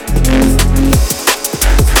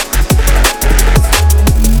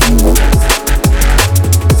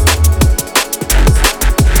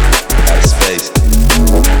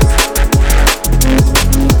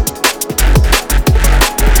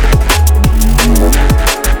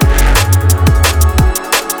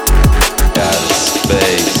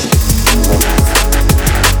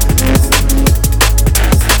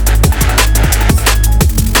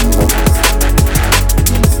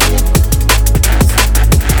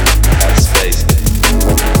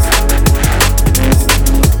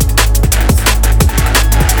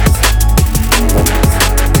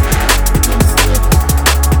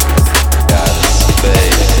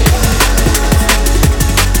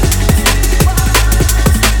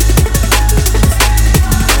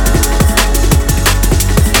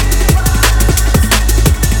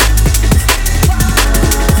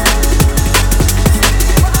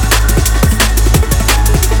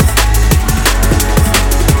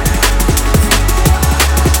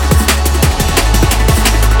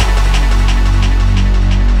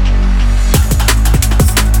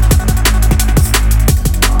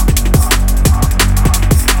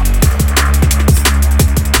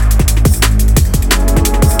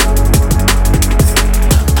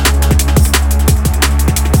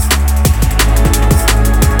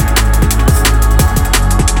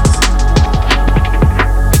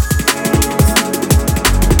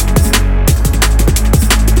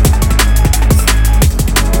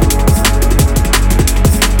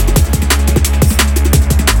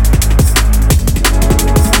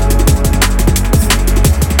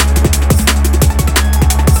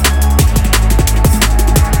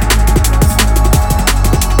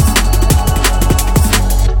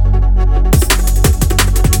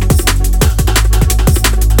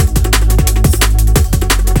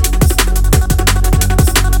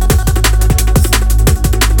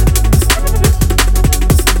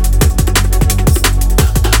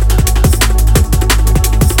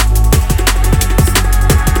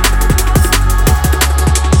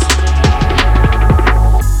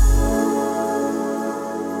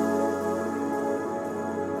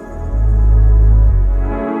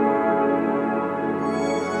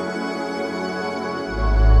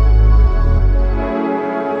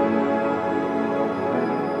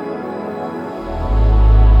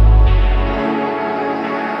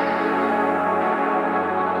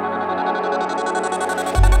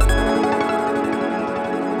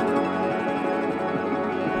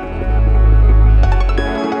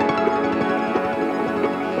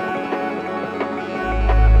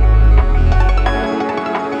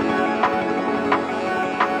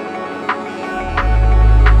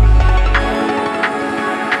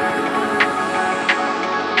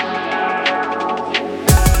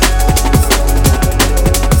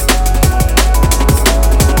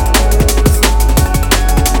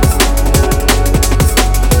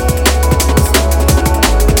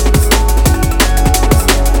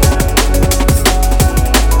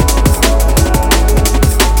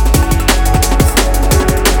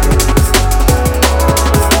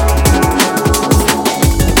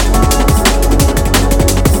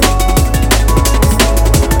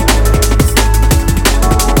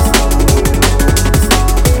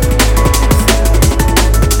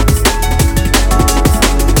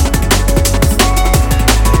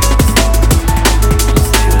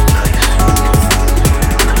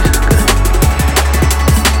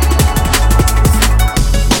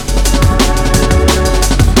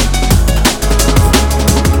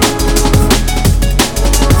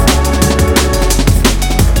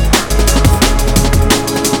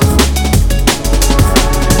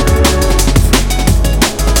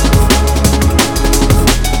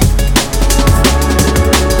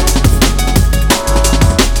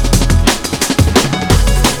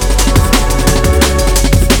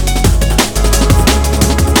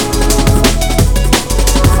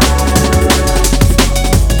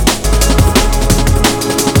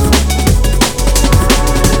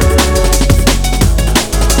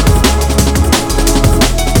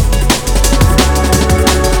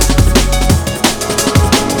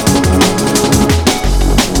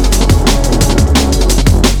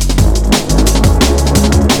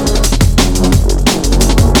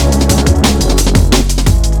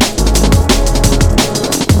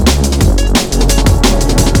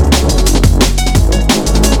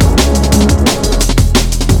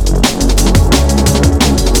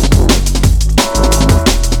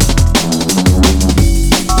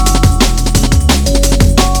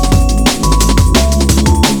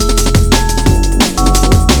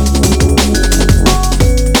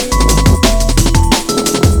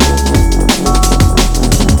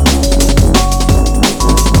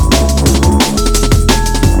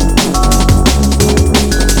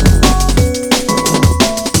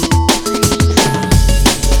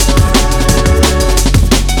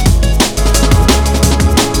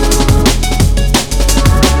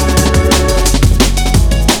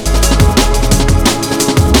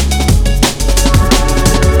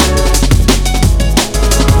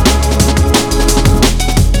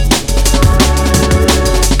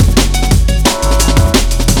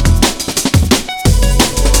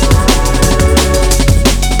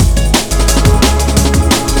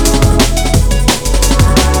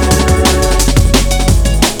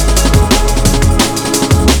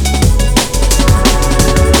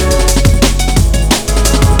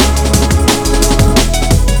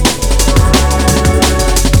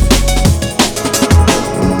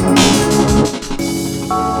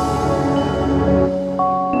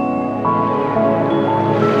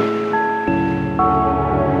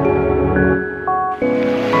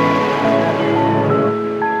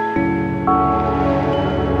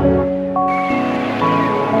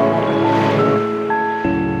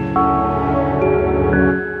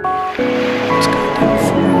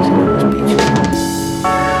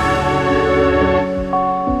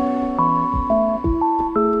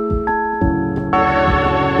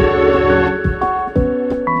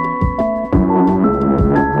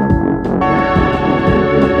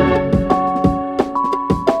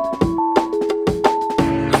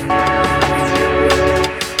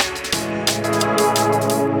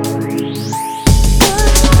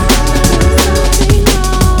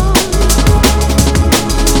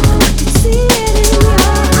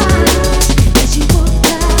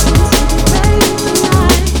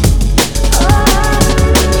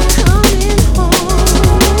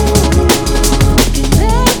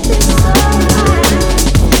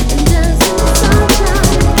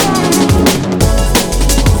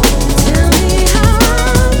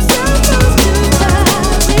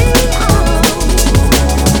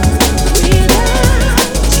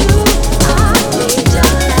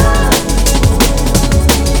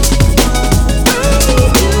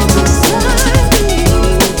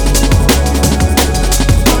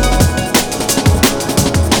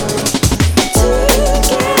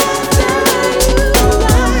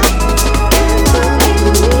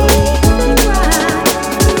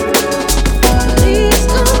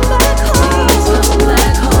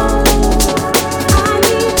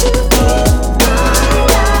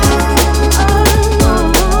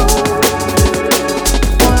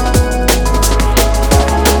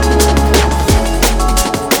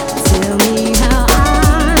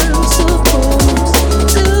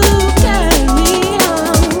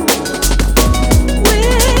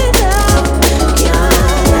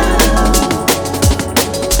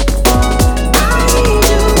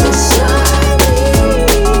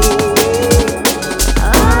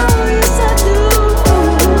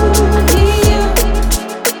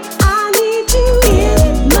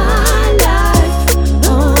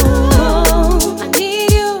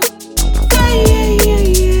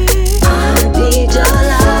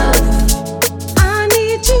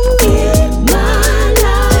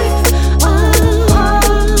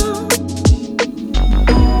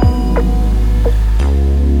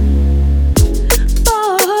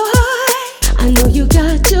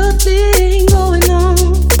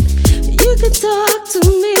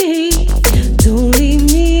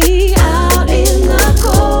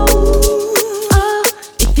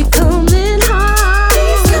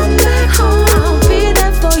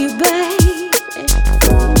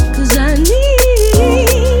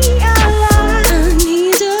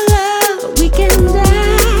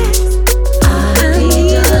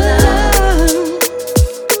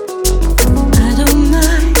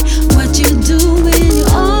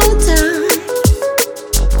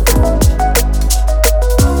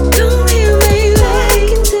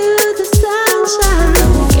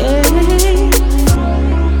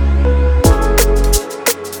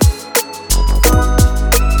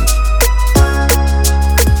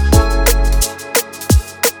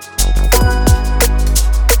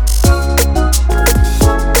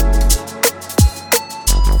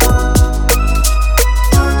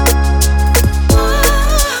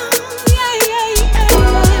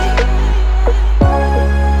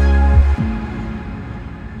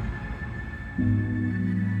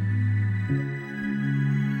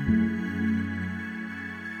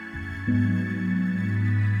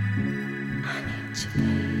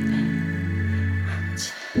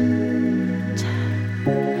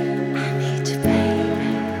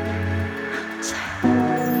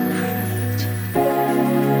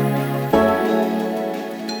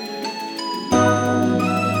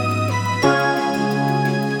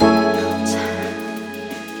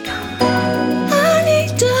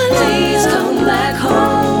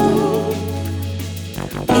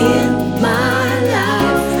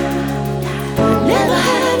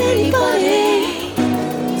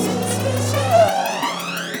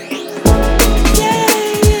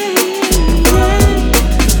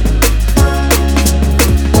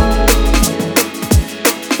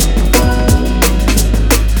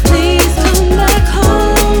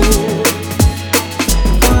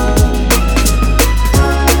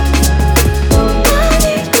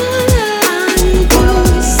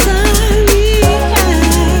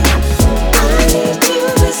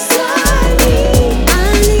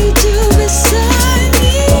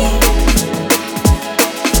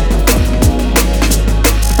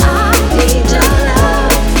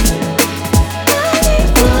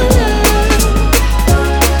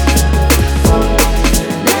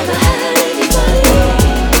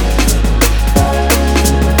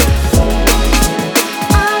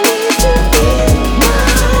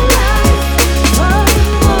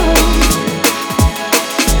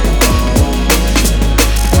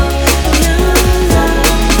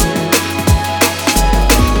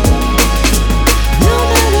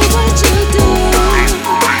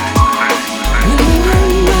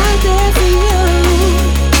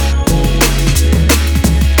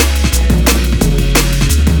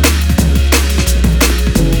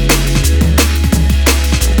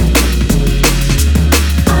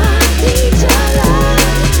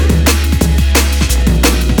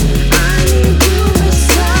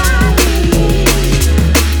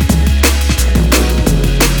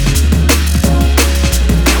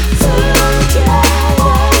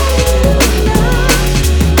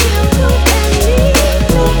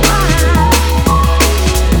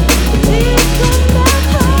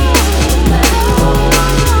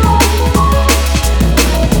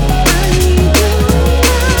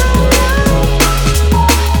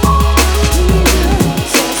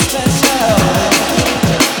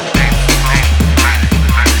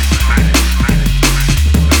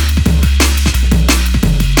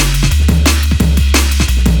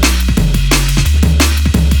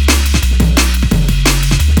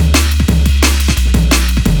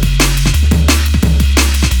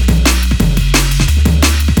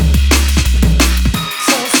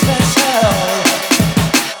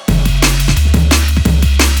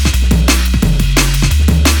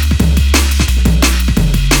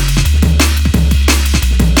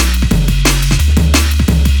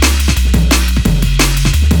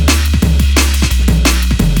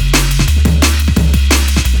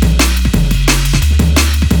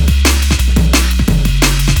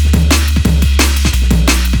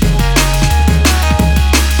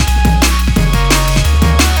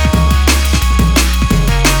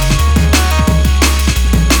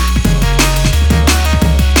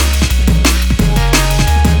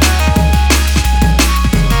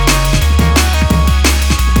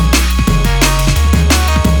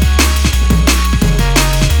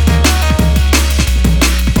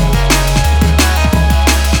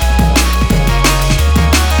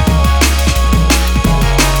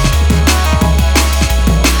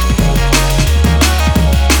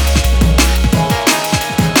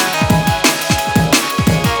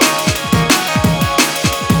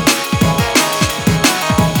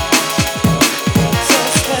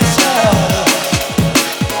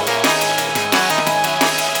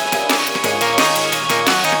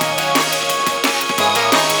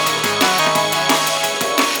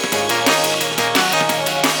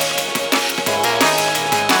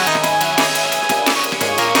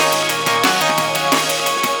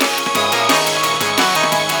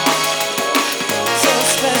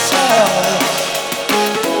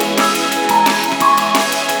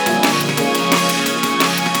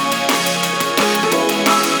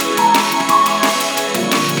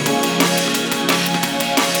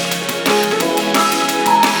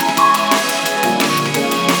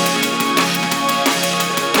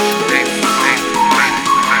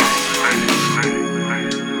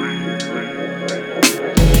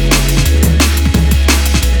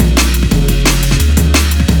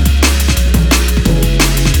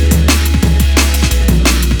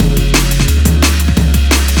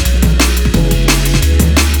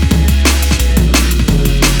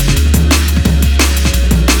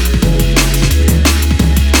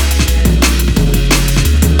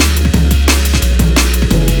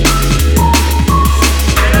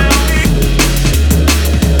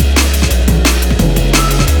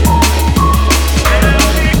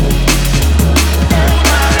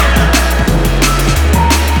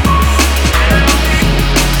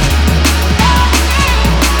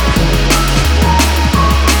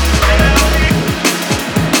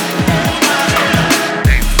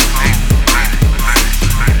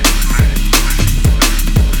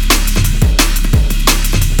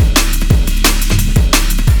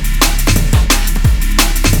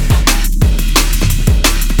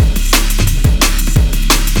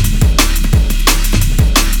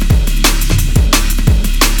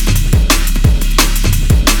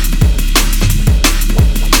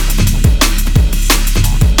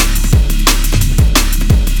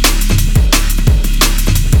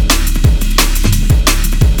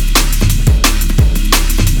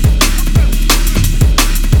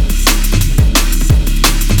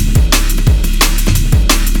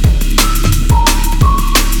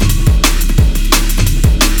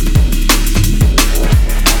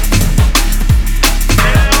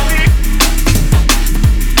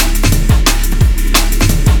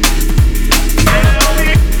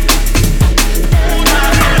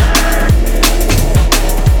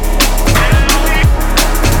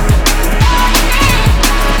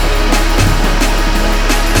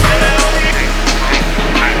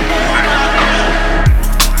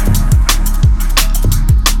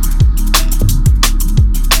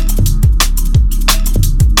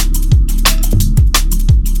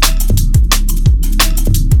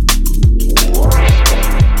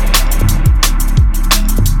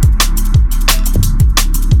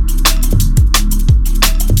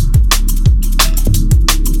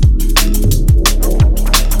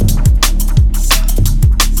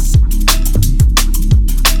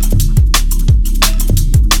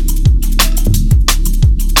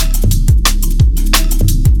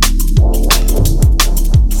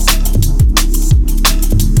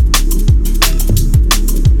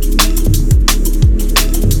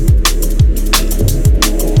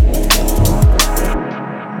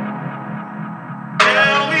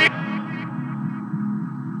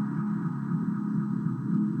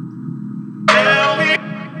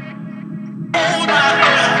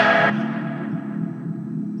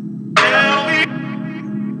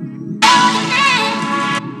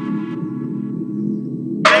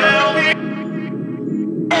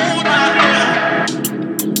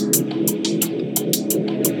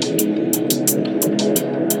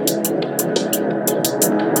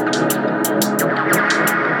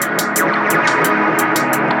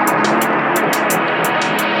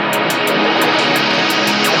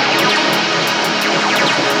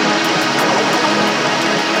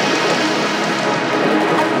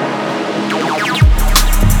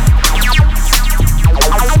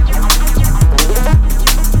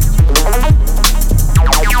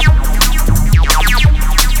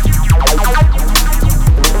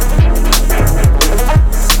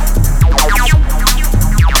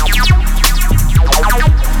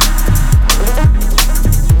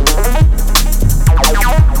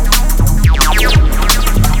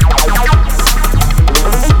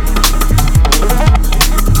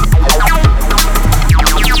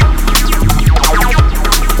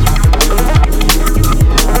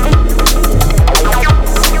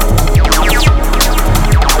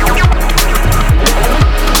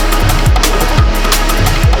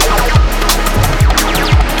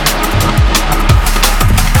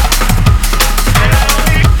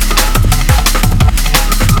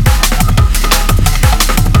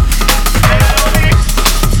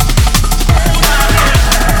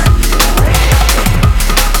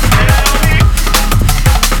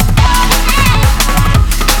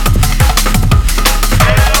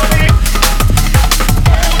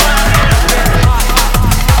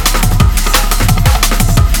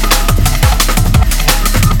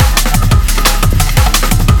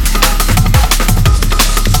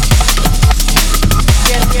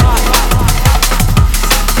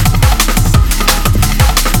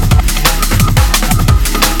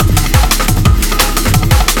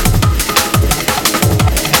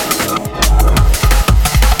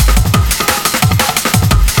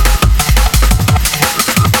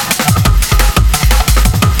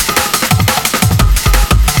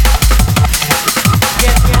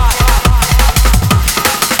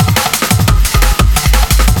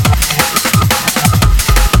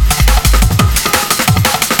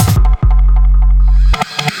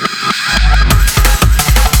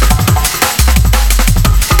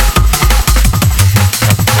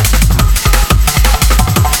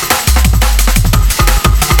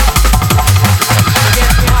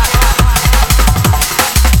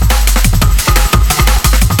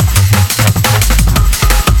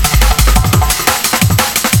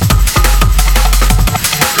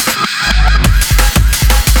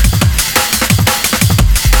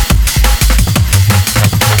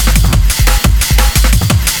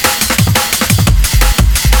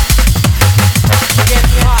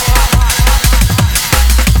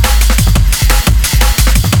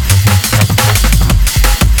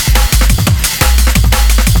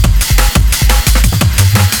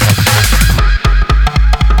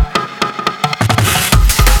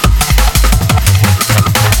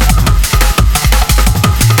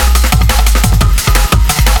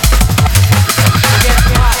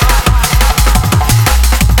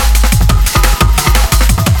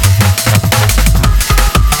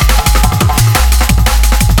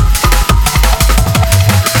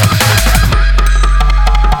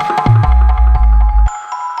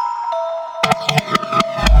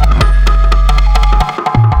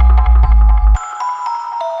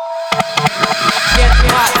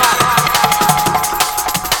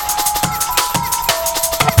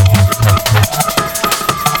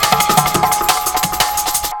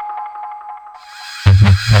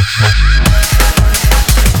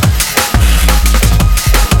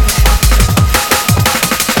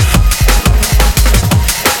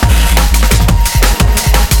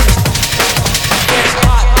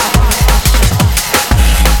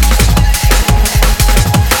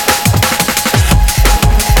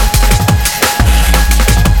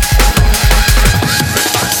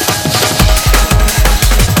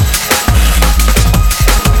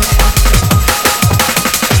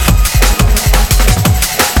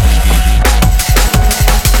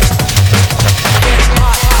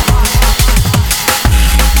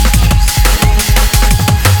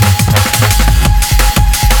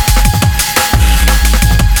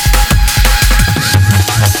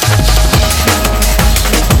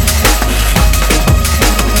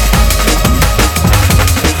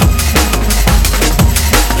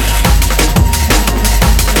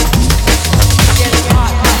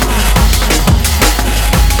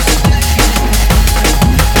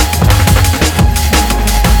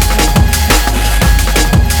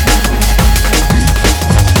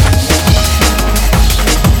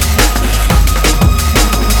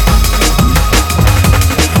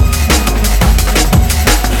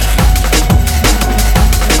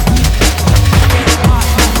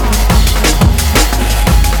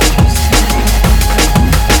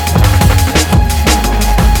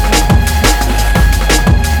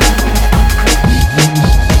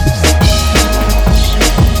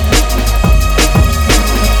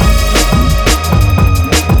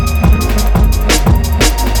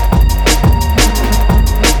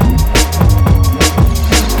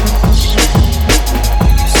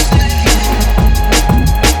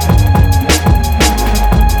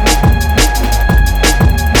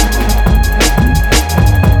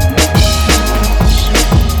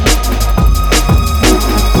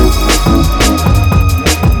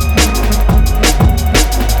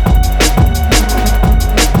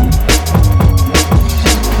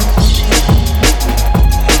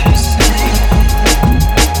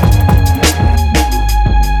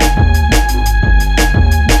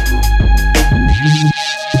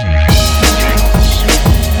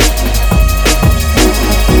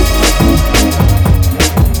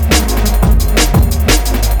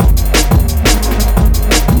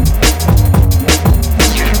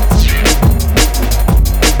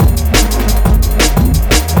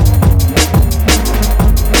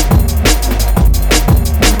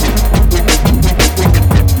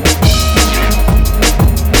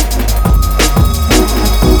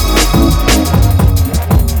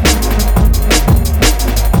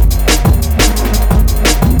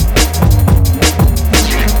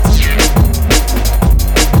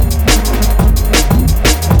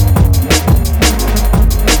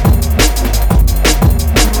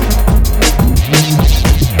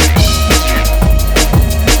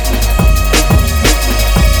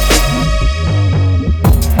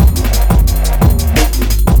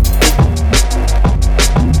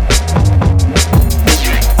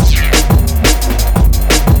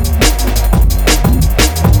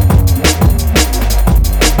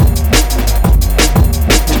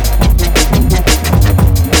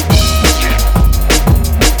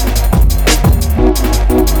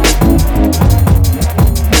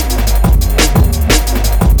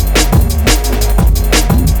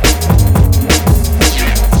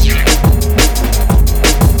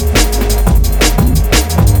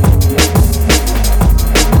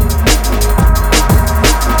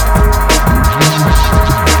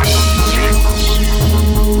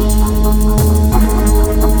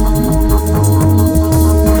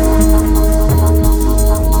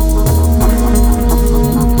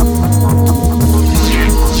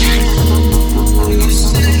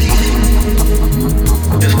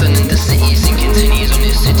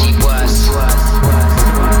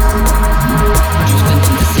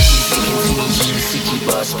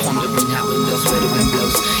 bus, pondering out windows where the wind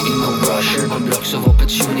blows. In no rush, urban blocks of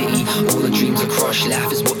opportunity. All the dreams are crushed.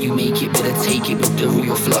 Life is what you make it, better take it with the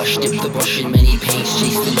real flush. Dip the brush in many paints,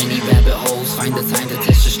 chase the many rabbit holes. Find the time to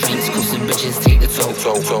test your strengths, crossing bridges, take the toll.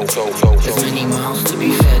 There's many miles to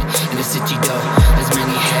be fed in the city though. There's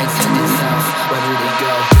many heads heading south. Where will they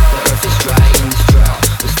go? The earth is dry in this drought.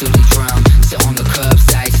 We'll still be drowned. Sit on the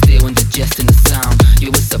curbside, still indigesting the sound. You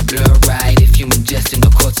it's a blur ride if you ingest in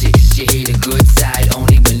narcotics. You hear the good side,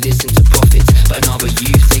 only when listen to profits. But another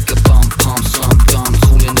youth take a bump, pump, slump, dump.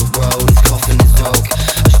 Tool in the road, his coffin is oak.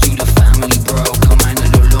 A student family broke, a mind that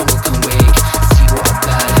no longer can wake. See what a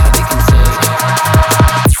bad habit can take.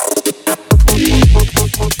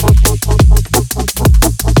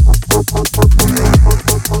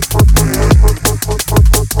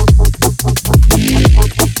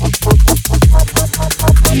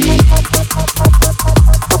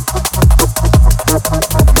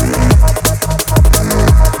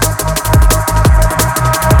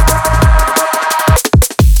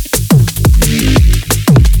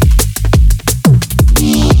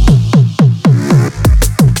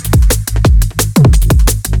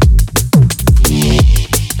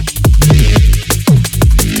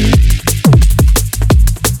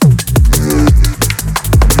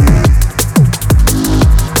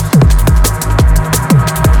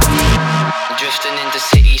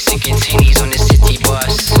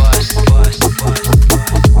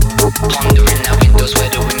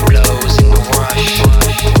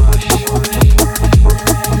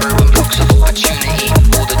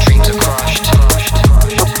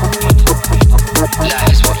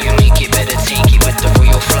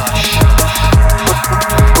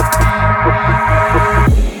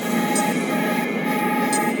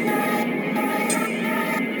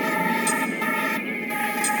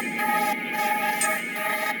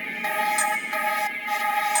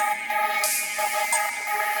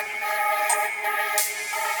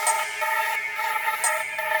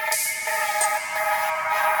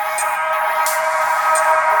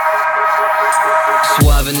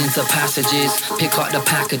 Swerving into passages, pick up the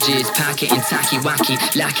packages, pack it in tacky wacky,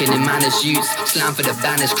 lacking in manners use, slam for the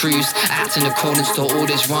banners cruise, act in accordance to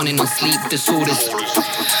orders, running on sleep disorders.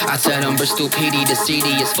 I tell them Bristol PD, the city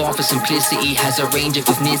is far for simplicity, has a range of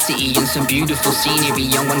ethnicity and some beautiful scenery.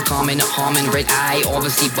 Young one calming, not harming, red eye,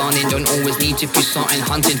 obviously bunning, don't always need to be something,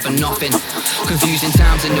 hunting for nothing. Confusing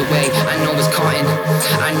times in the way, I know it's cutting.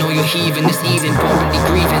 I know you're heaving this evening, probably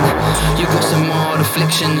grieving. You got some mild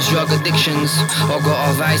afflictions, drug addictions, or got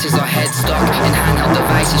our vices, our heads stuck in handheld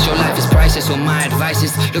devices. Your life is priceless, so my advice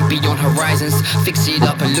is look beyond horizons, fix it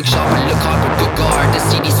up and look sharp and look up with good guard. The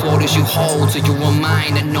city swallows you whole, so you're a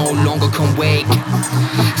mind that no longer can wake.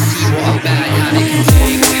 See what a bad habit can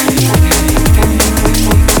take.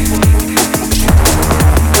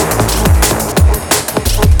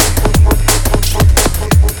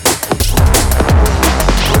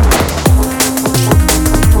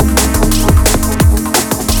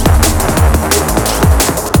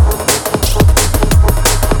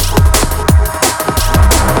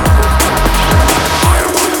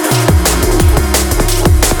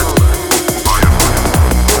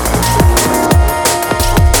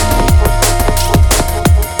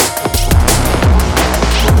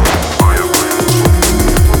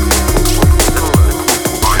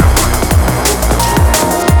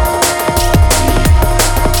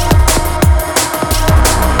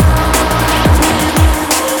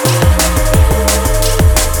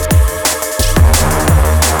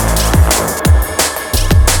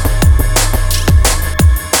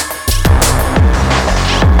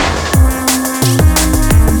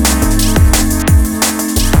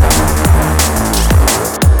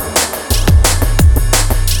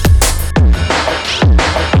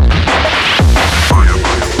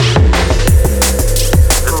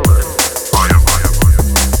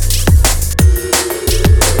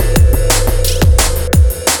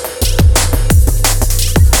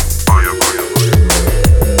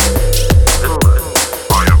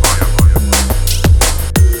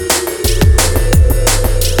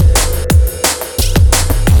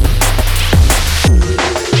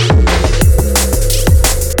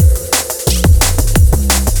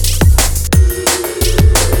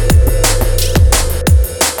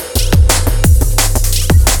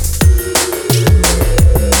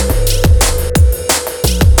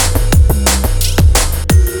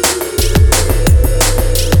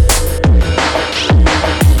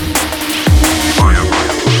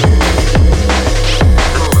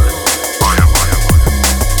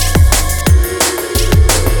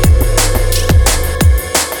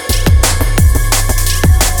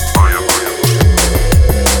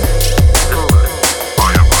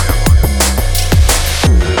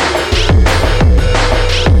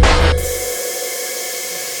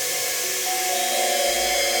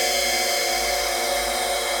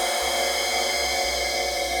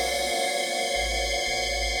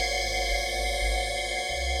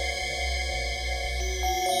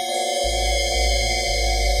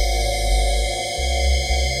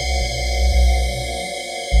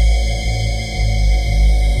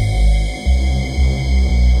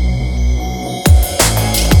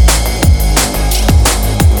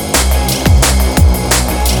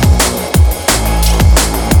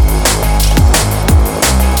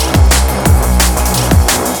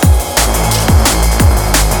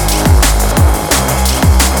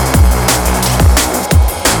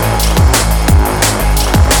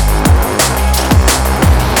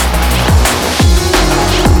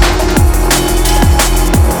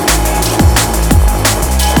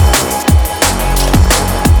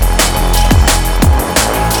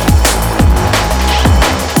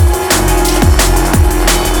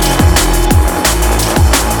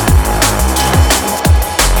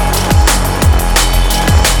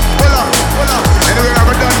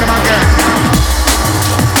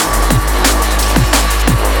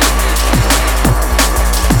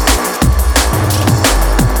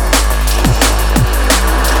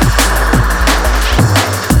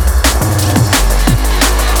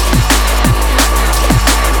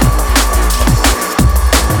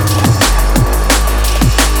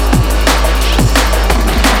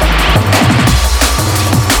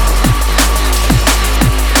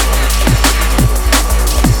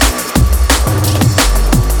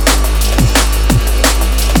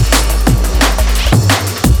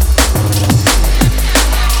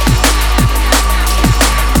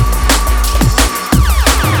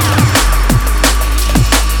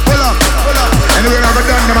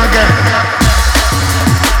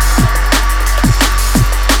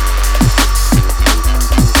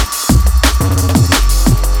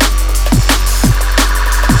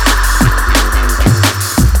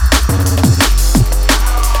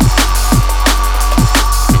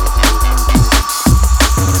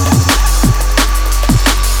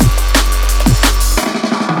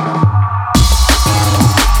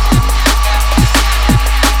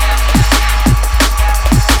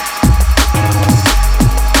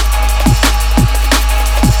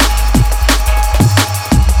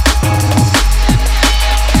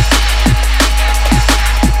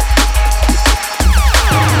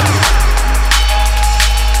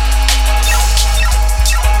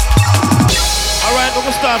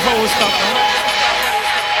 won't stop now.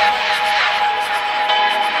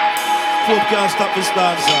 Pope can't stop this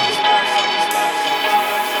dancer.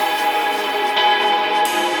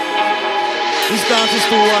 This dance is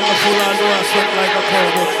too wonderful and do I sweat like a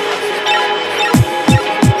cowboy.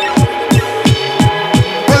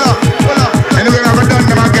 Hold on. And we're never done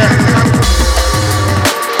them again.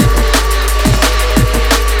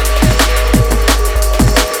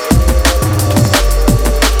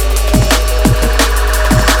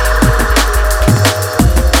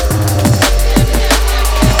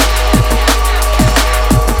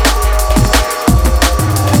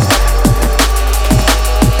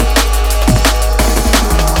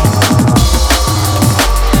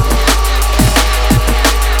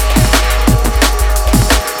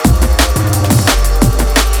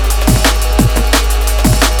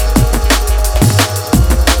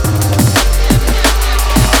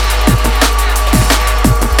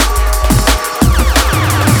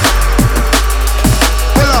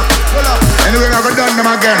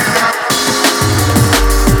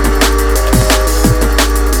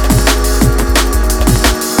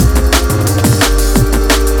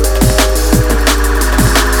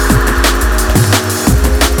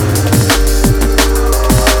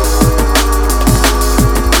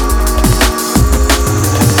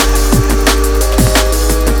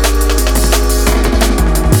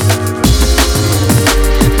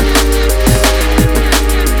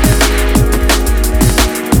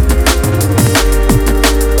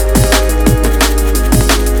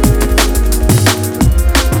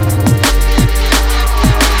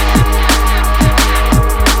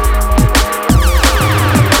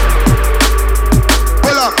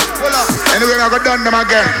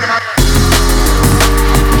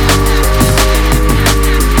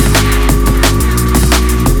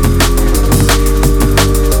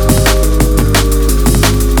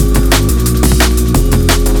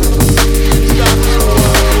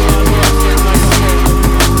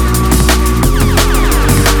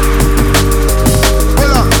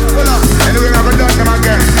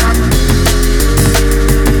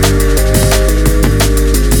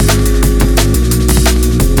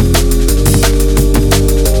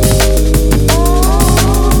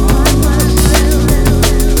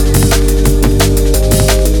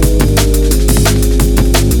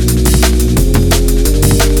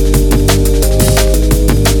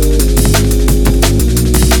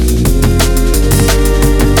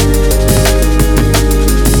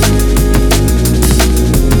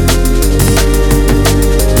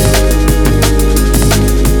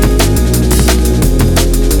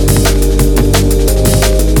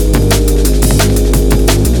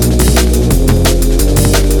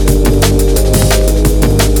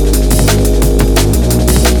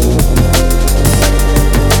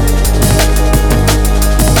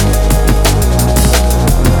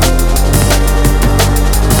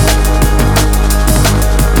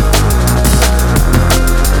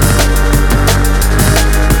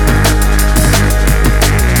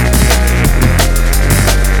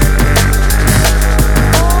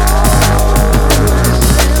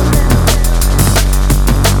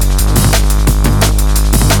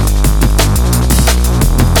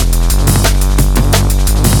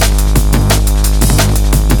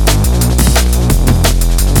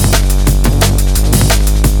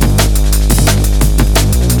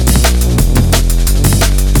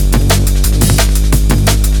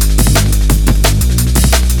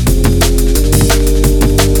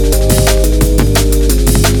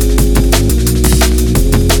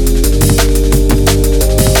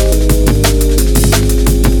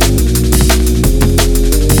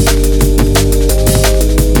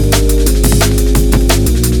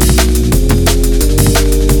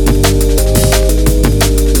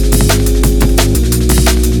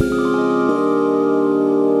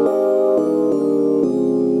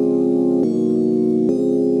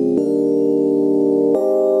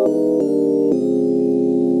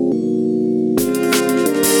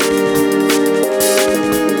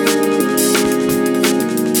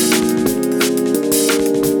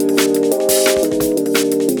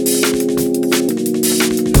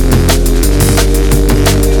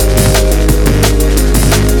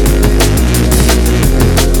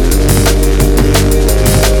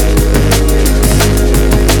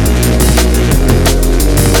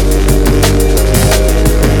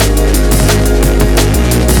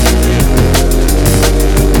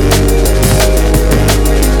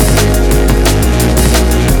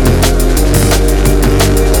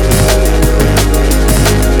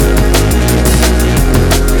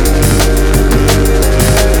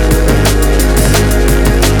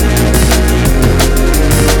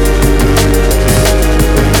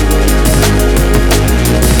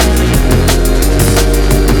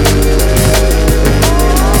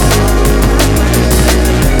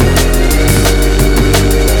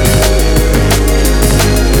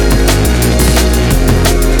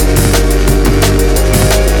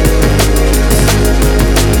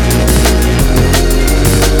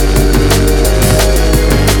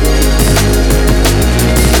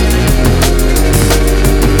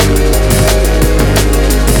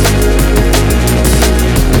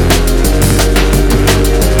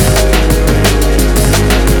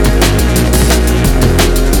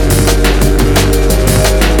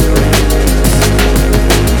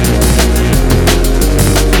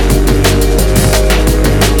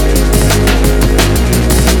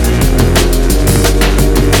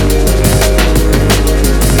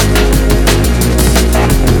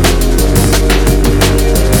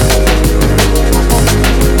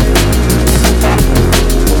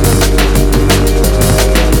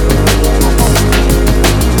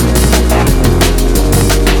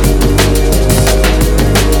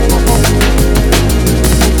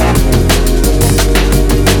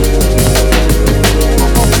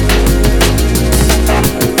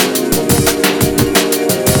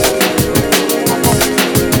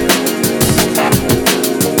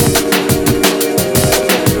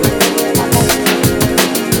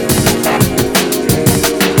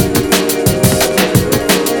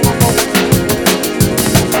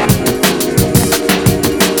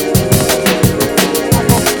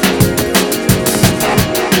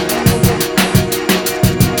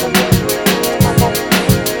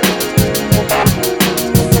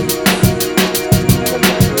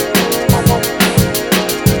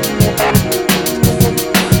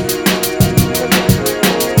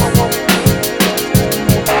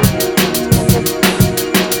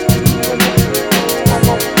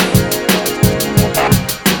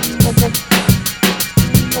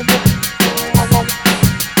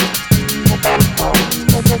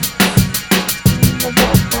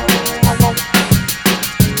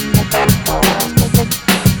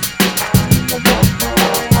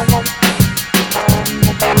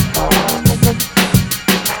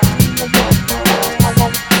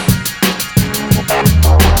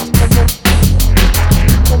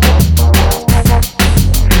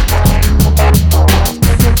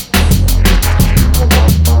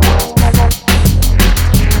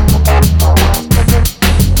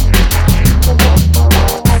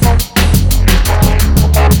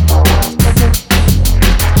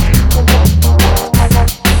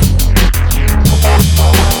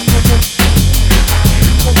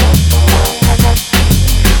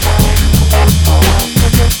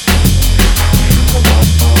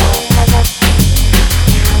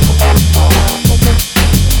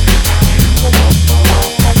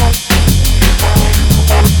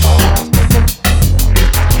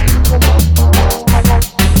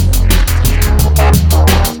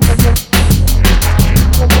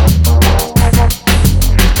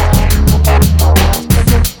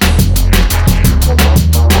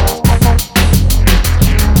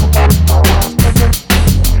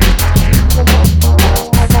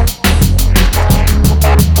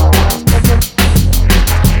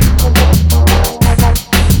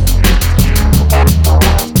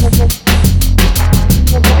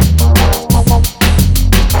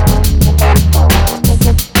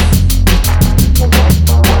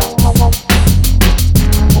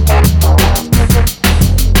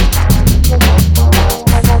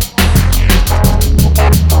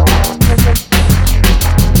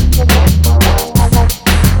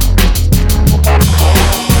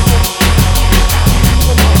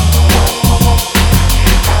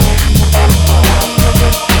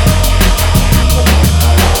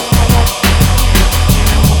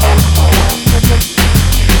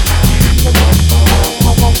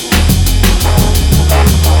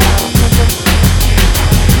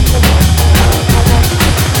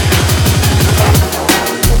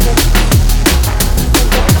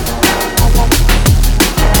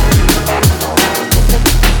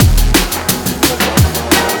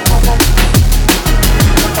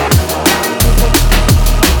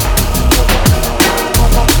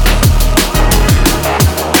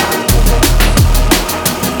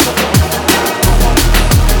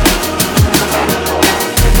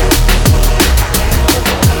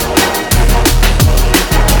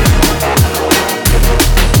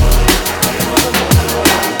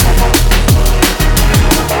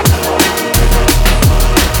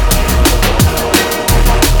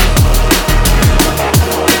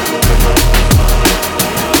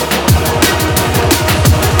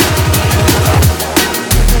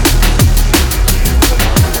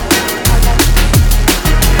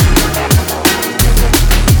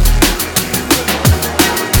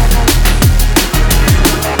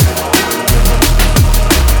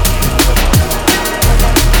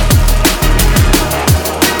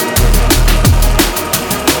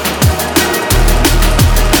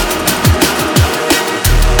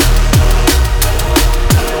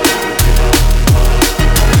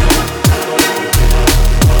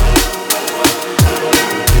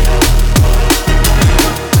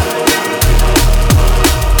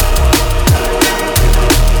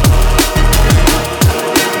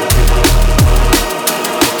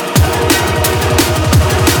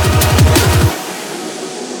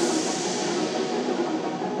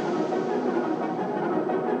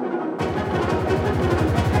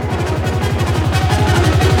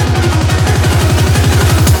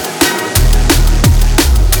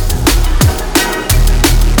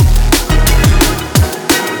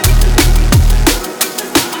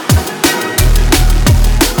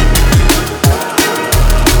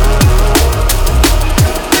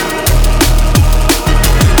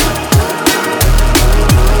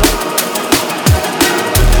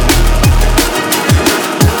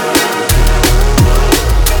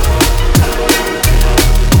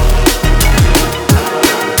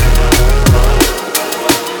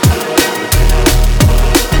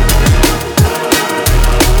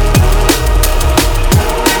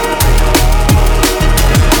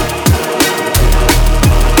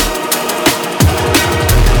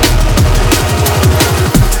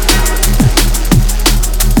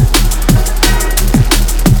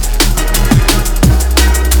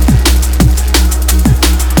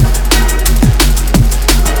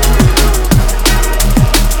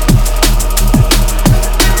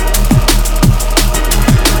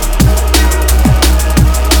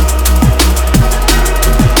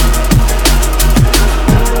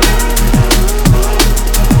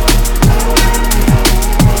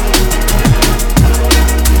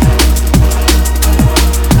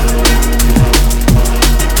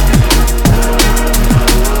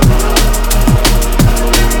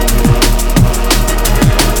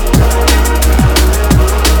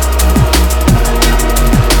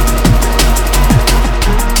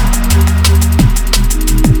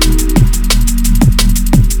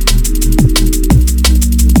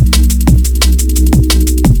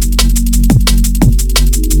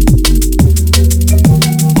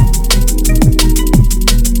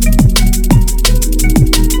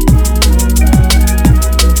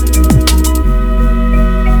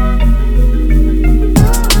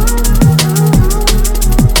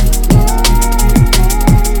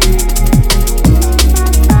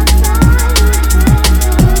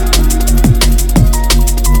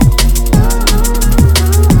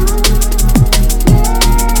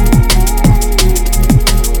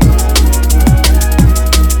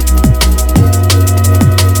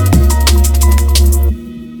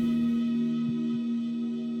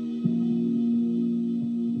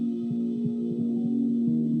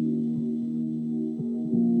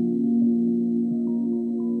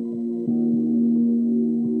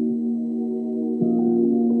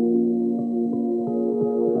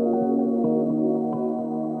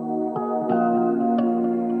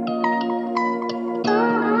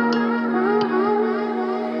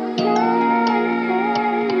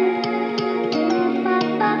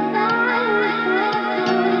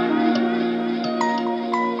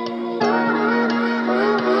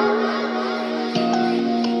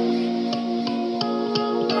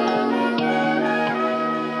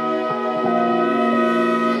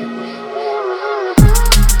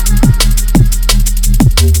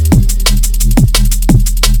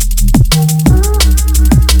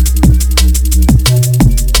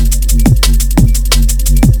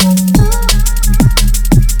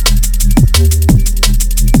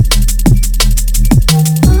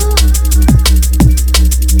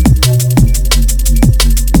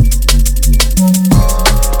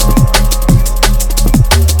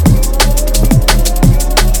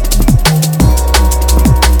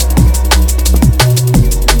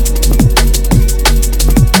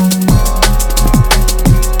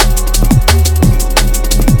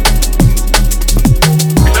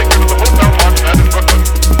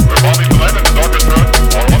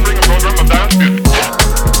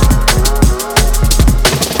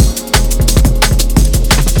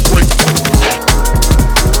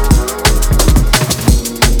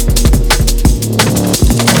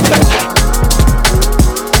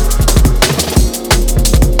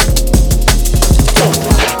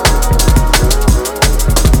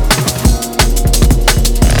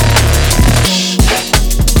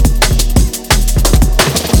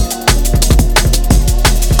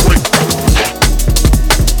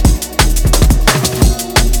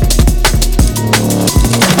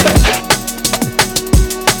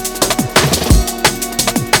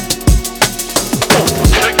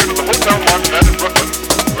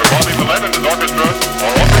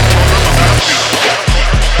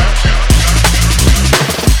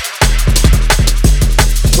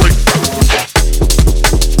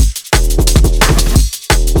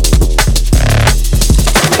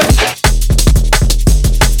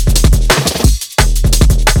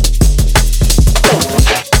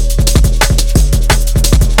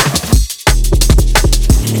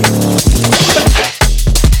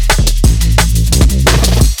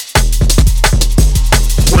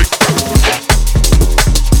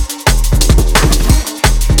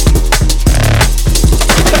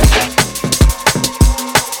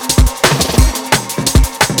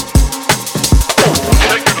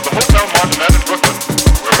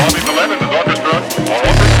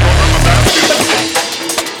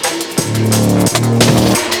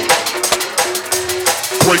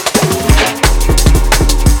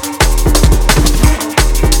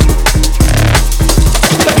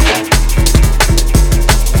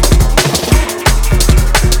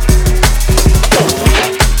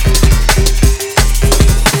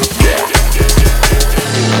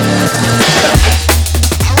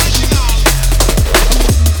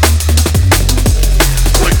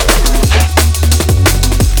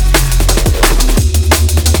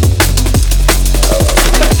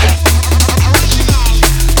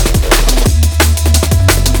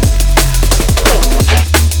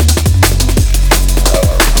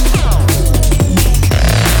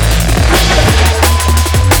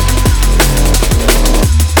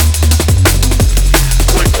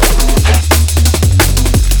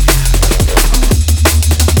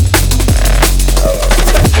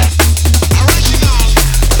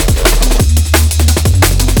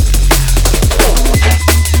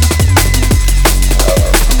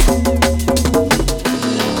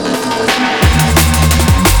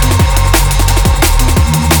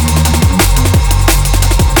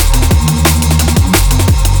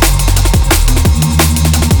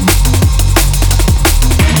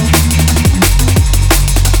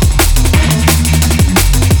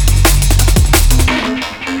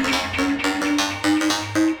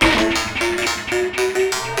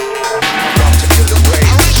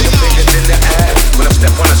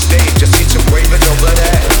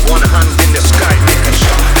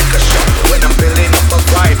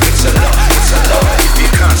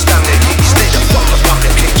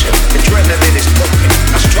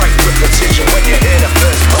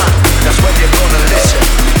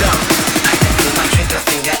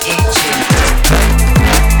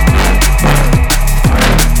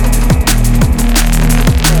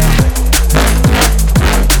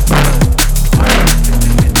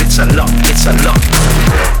 a lot, it's a lot.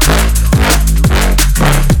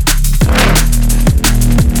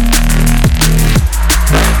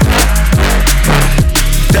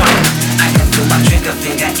 I can feel my trigger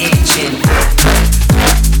finger itching.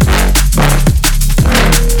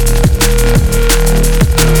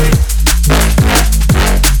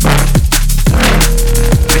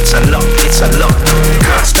 It's a lot.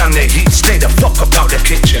 Can't stand the heat, stay the fuck about the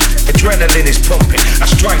kitchen. Adrenaline is pumping, I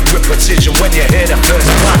strike with precision. When you hear the first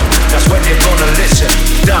bang, that's when you're gonna listen.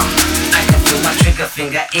 Damn, I can feel my trigger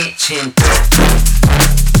finger itching.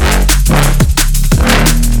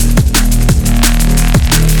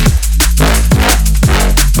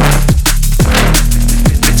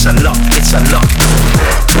 It's a lot, it's a lot.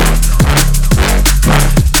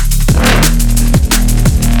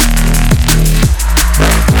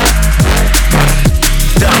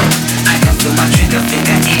 I can feel my trigger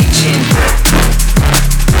finger itching.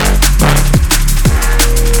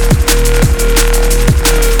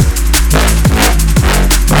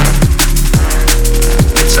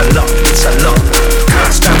 It's a lot, it's a lot.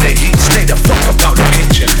 Can't stand the heat, stay the fuck about the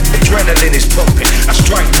kitchen. Adrenaline is pumping, I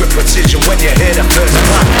strike with precision. When you hear the first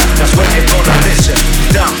bang, that's when you're gonna listen.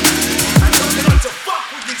 Damn,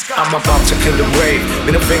 I'm about to kill the rave,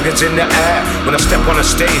 middle fingers in the air. When I step on a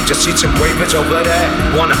stage, I see some ravers over there.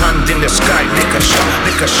 One hand in the sky, lick a shot,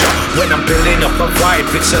 lick a shot. When I'm building up a vibe,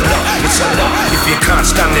 it's a lot, it's a lot. If you can't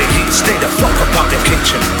stand the heat, stay the fuck about the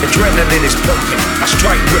kitchen. Adrenaline is pumping, I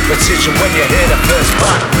strike with precision. When you hear the first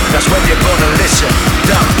bang, that's when you're gonna listen.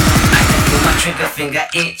 Damn, I can feel my trigger finger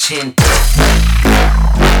itching.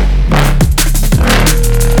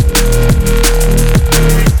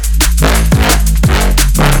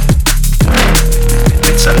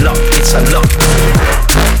 It's a lot, it's a lot.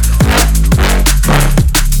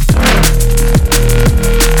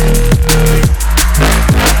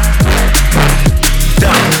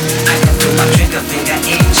 Damn, I can feel my trigger finger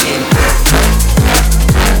itching.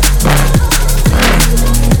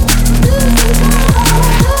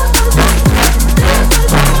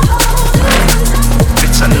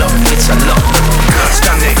 It's a lot, it's a lot. Can't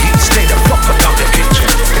stand the heat, stay the fuck about the kitchen.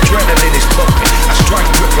 Adrenaline is pumping, I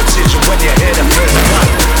strike with precision. When you hear the first bang,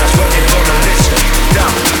 that's when you're gonna listen.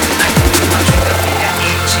 Damn, I can feel my trigger finger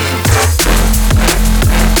itching.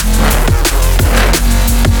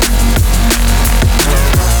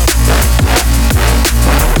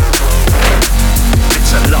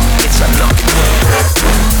 It's a lot, it's a lot.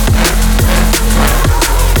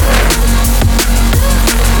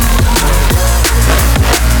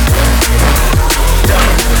 Damn,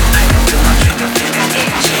 I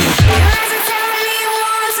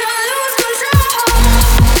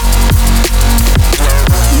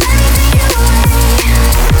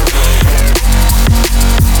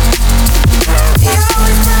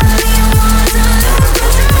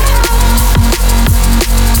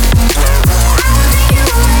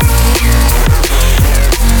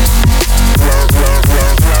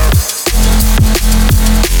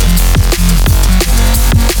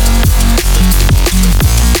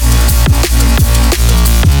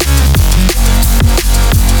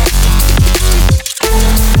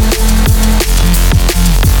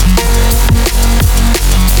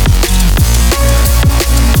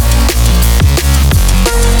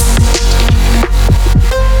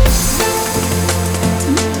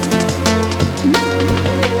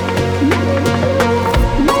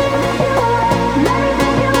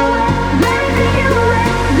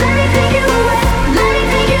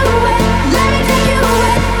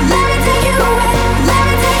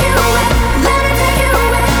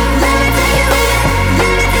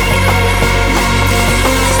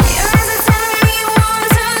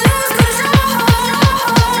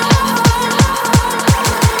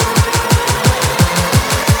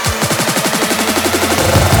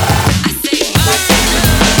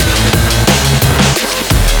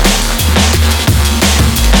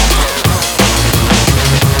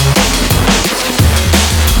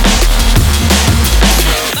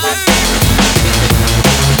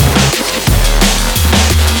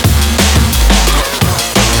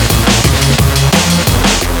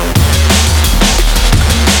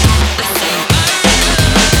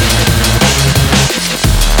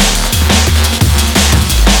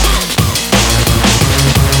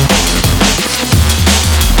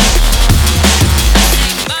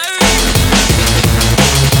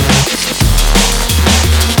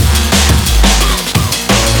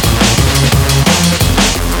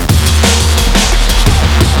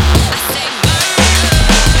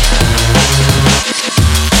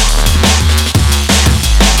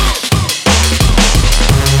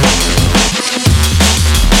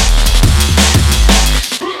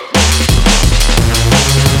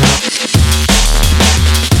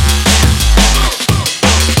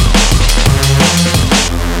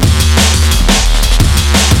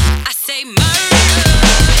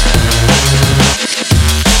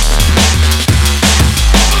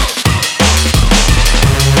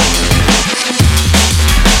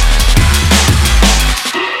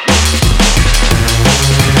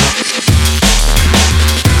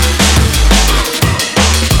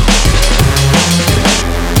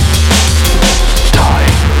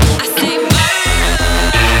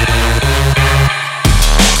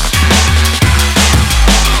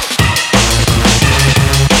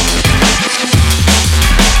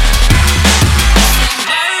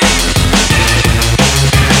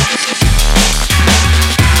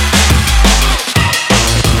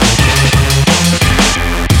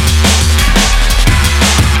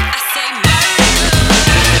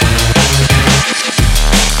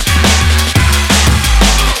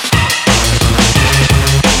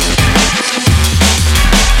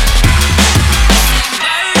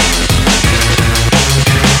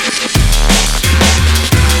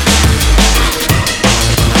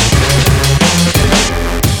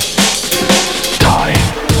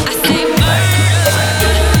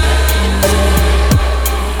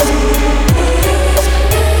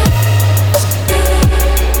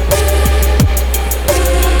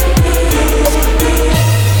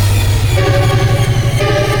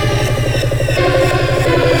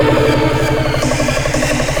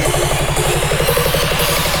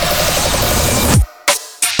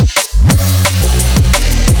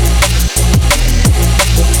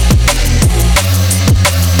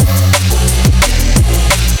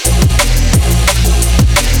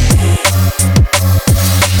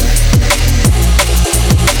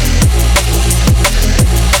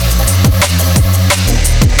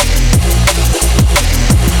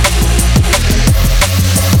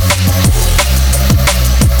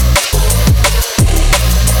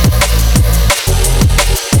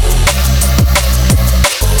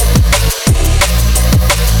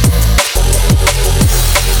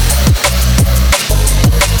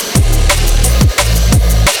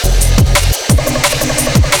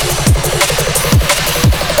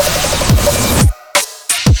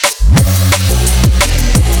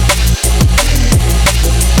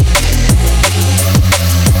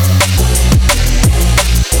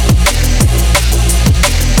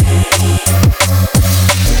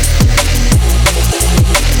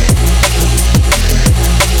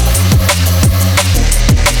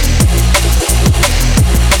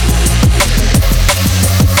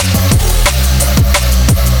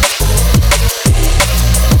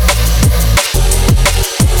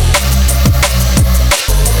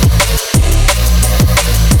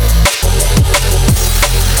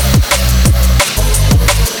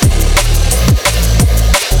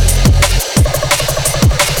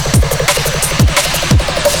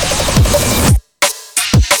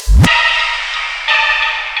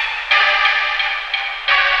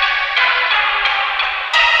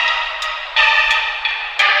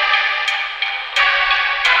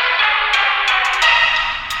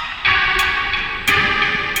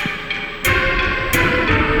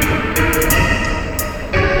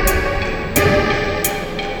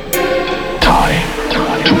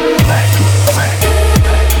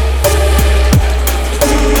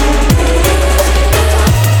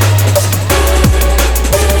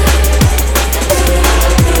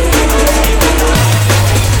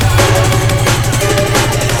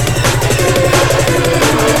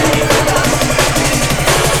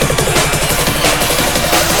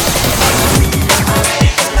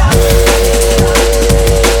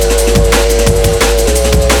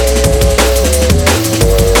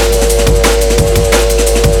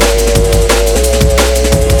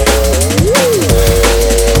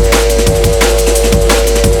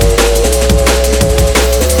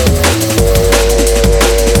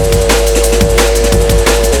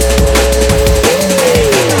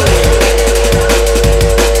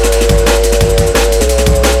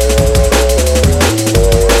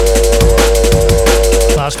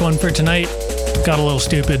got a little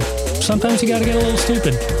stupid. Sometimes you gotta get a little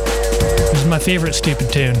stupid. This is my favorite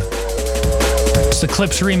stupid tune. It's the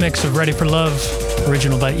Clips remix of Ready for Love,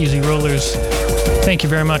 original by Easy Rollers. Thank you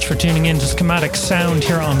very much for tuning in to Schematic Sound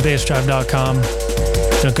here on BassDrive.com.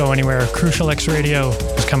 Don't go anywhere. Crucial X Radio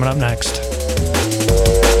is coming up next.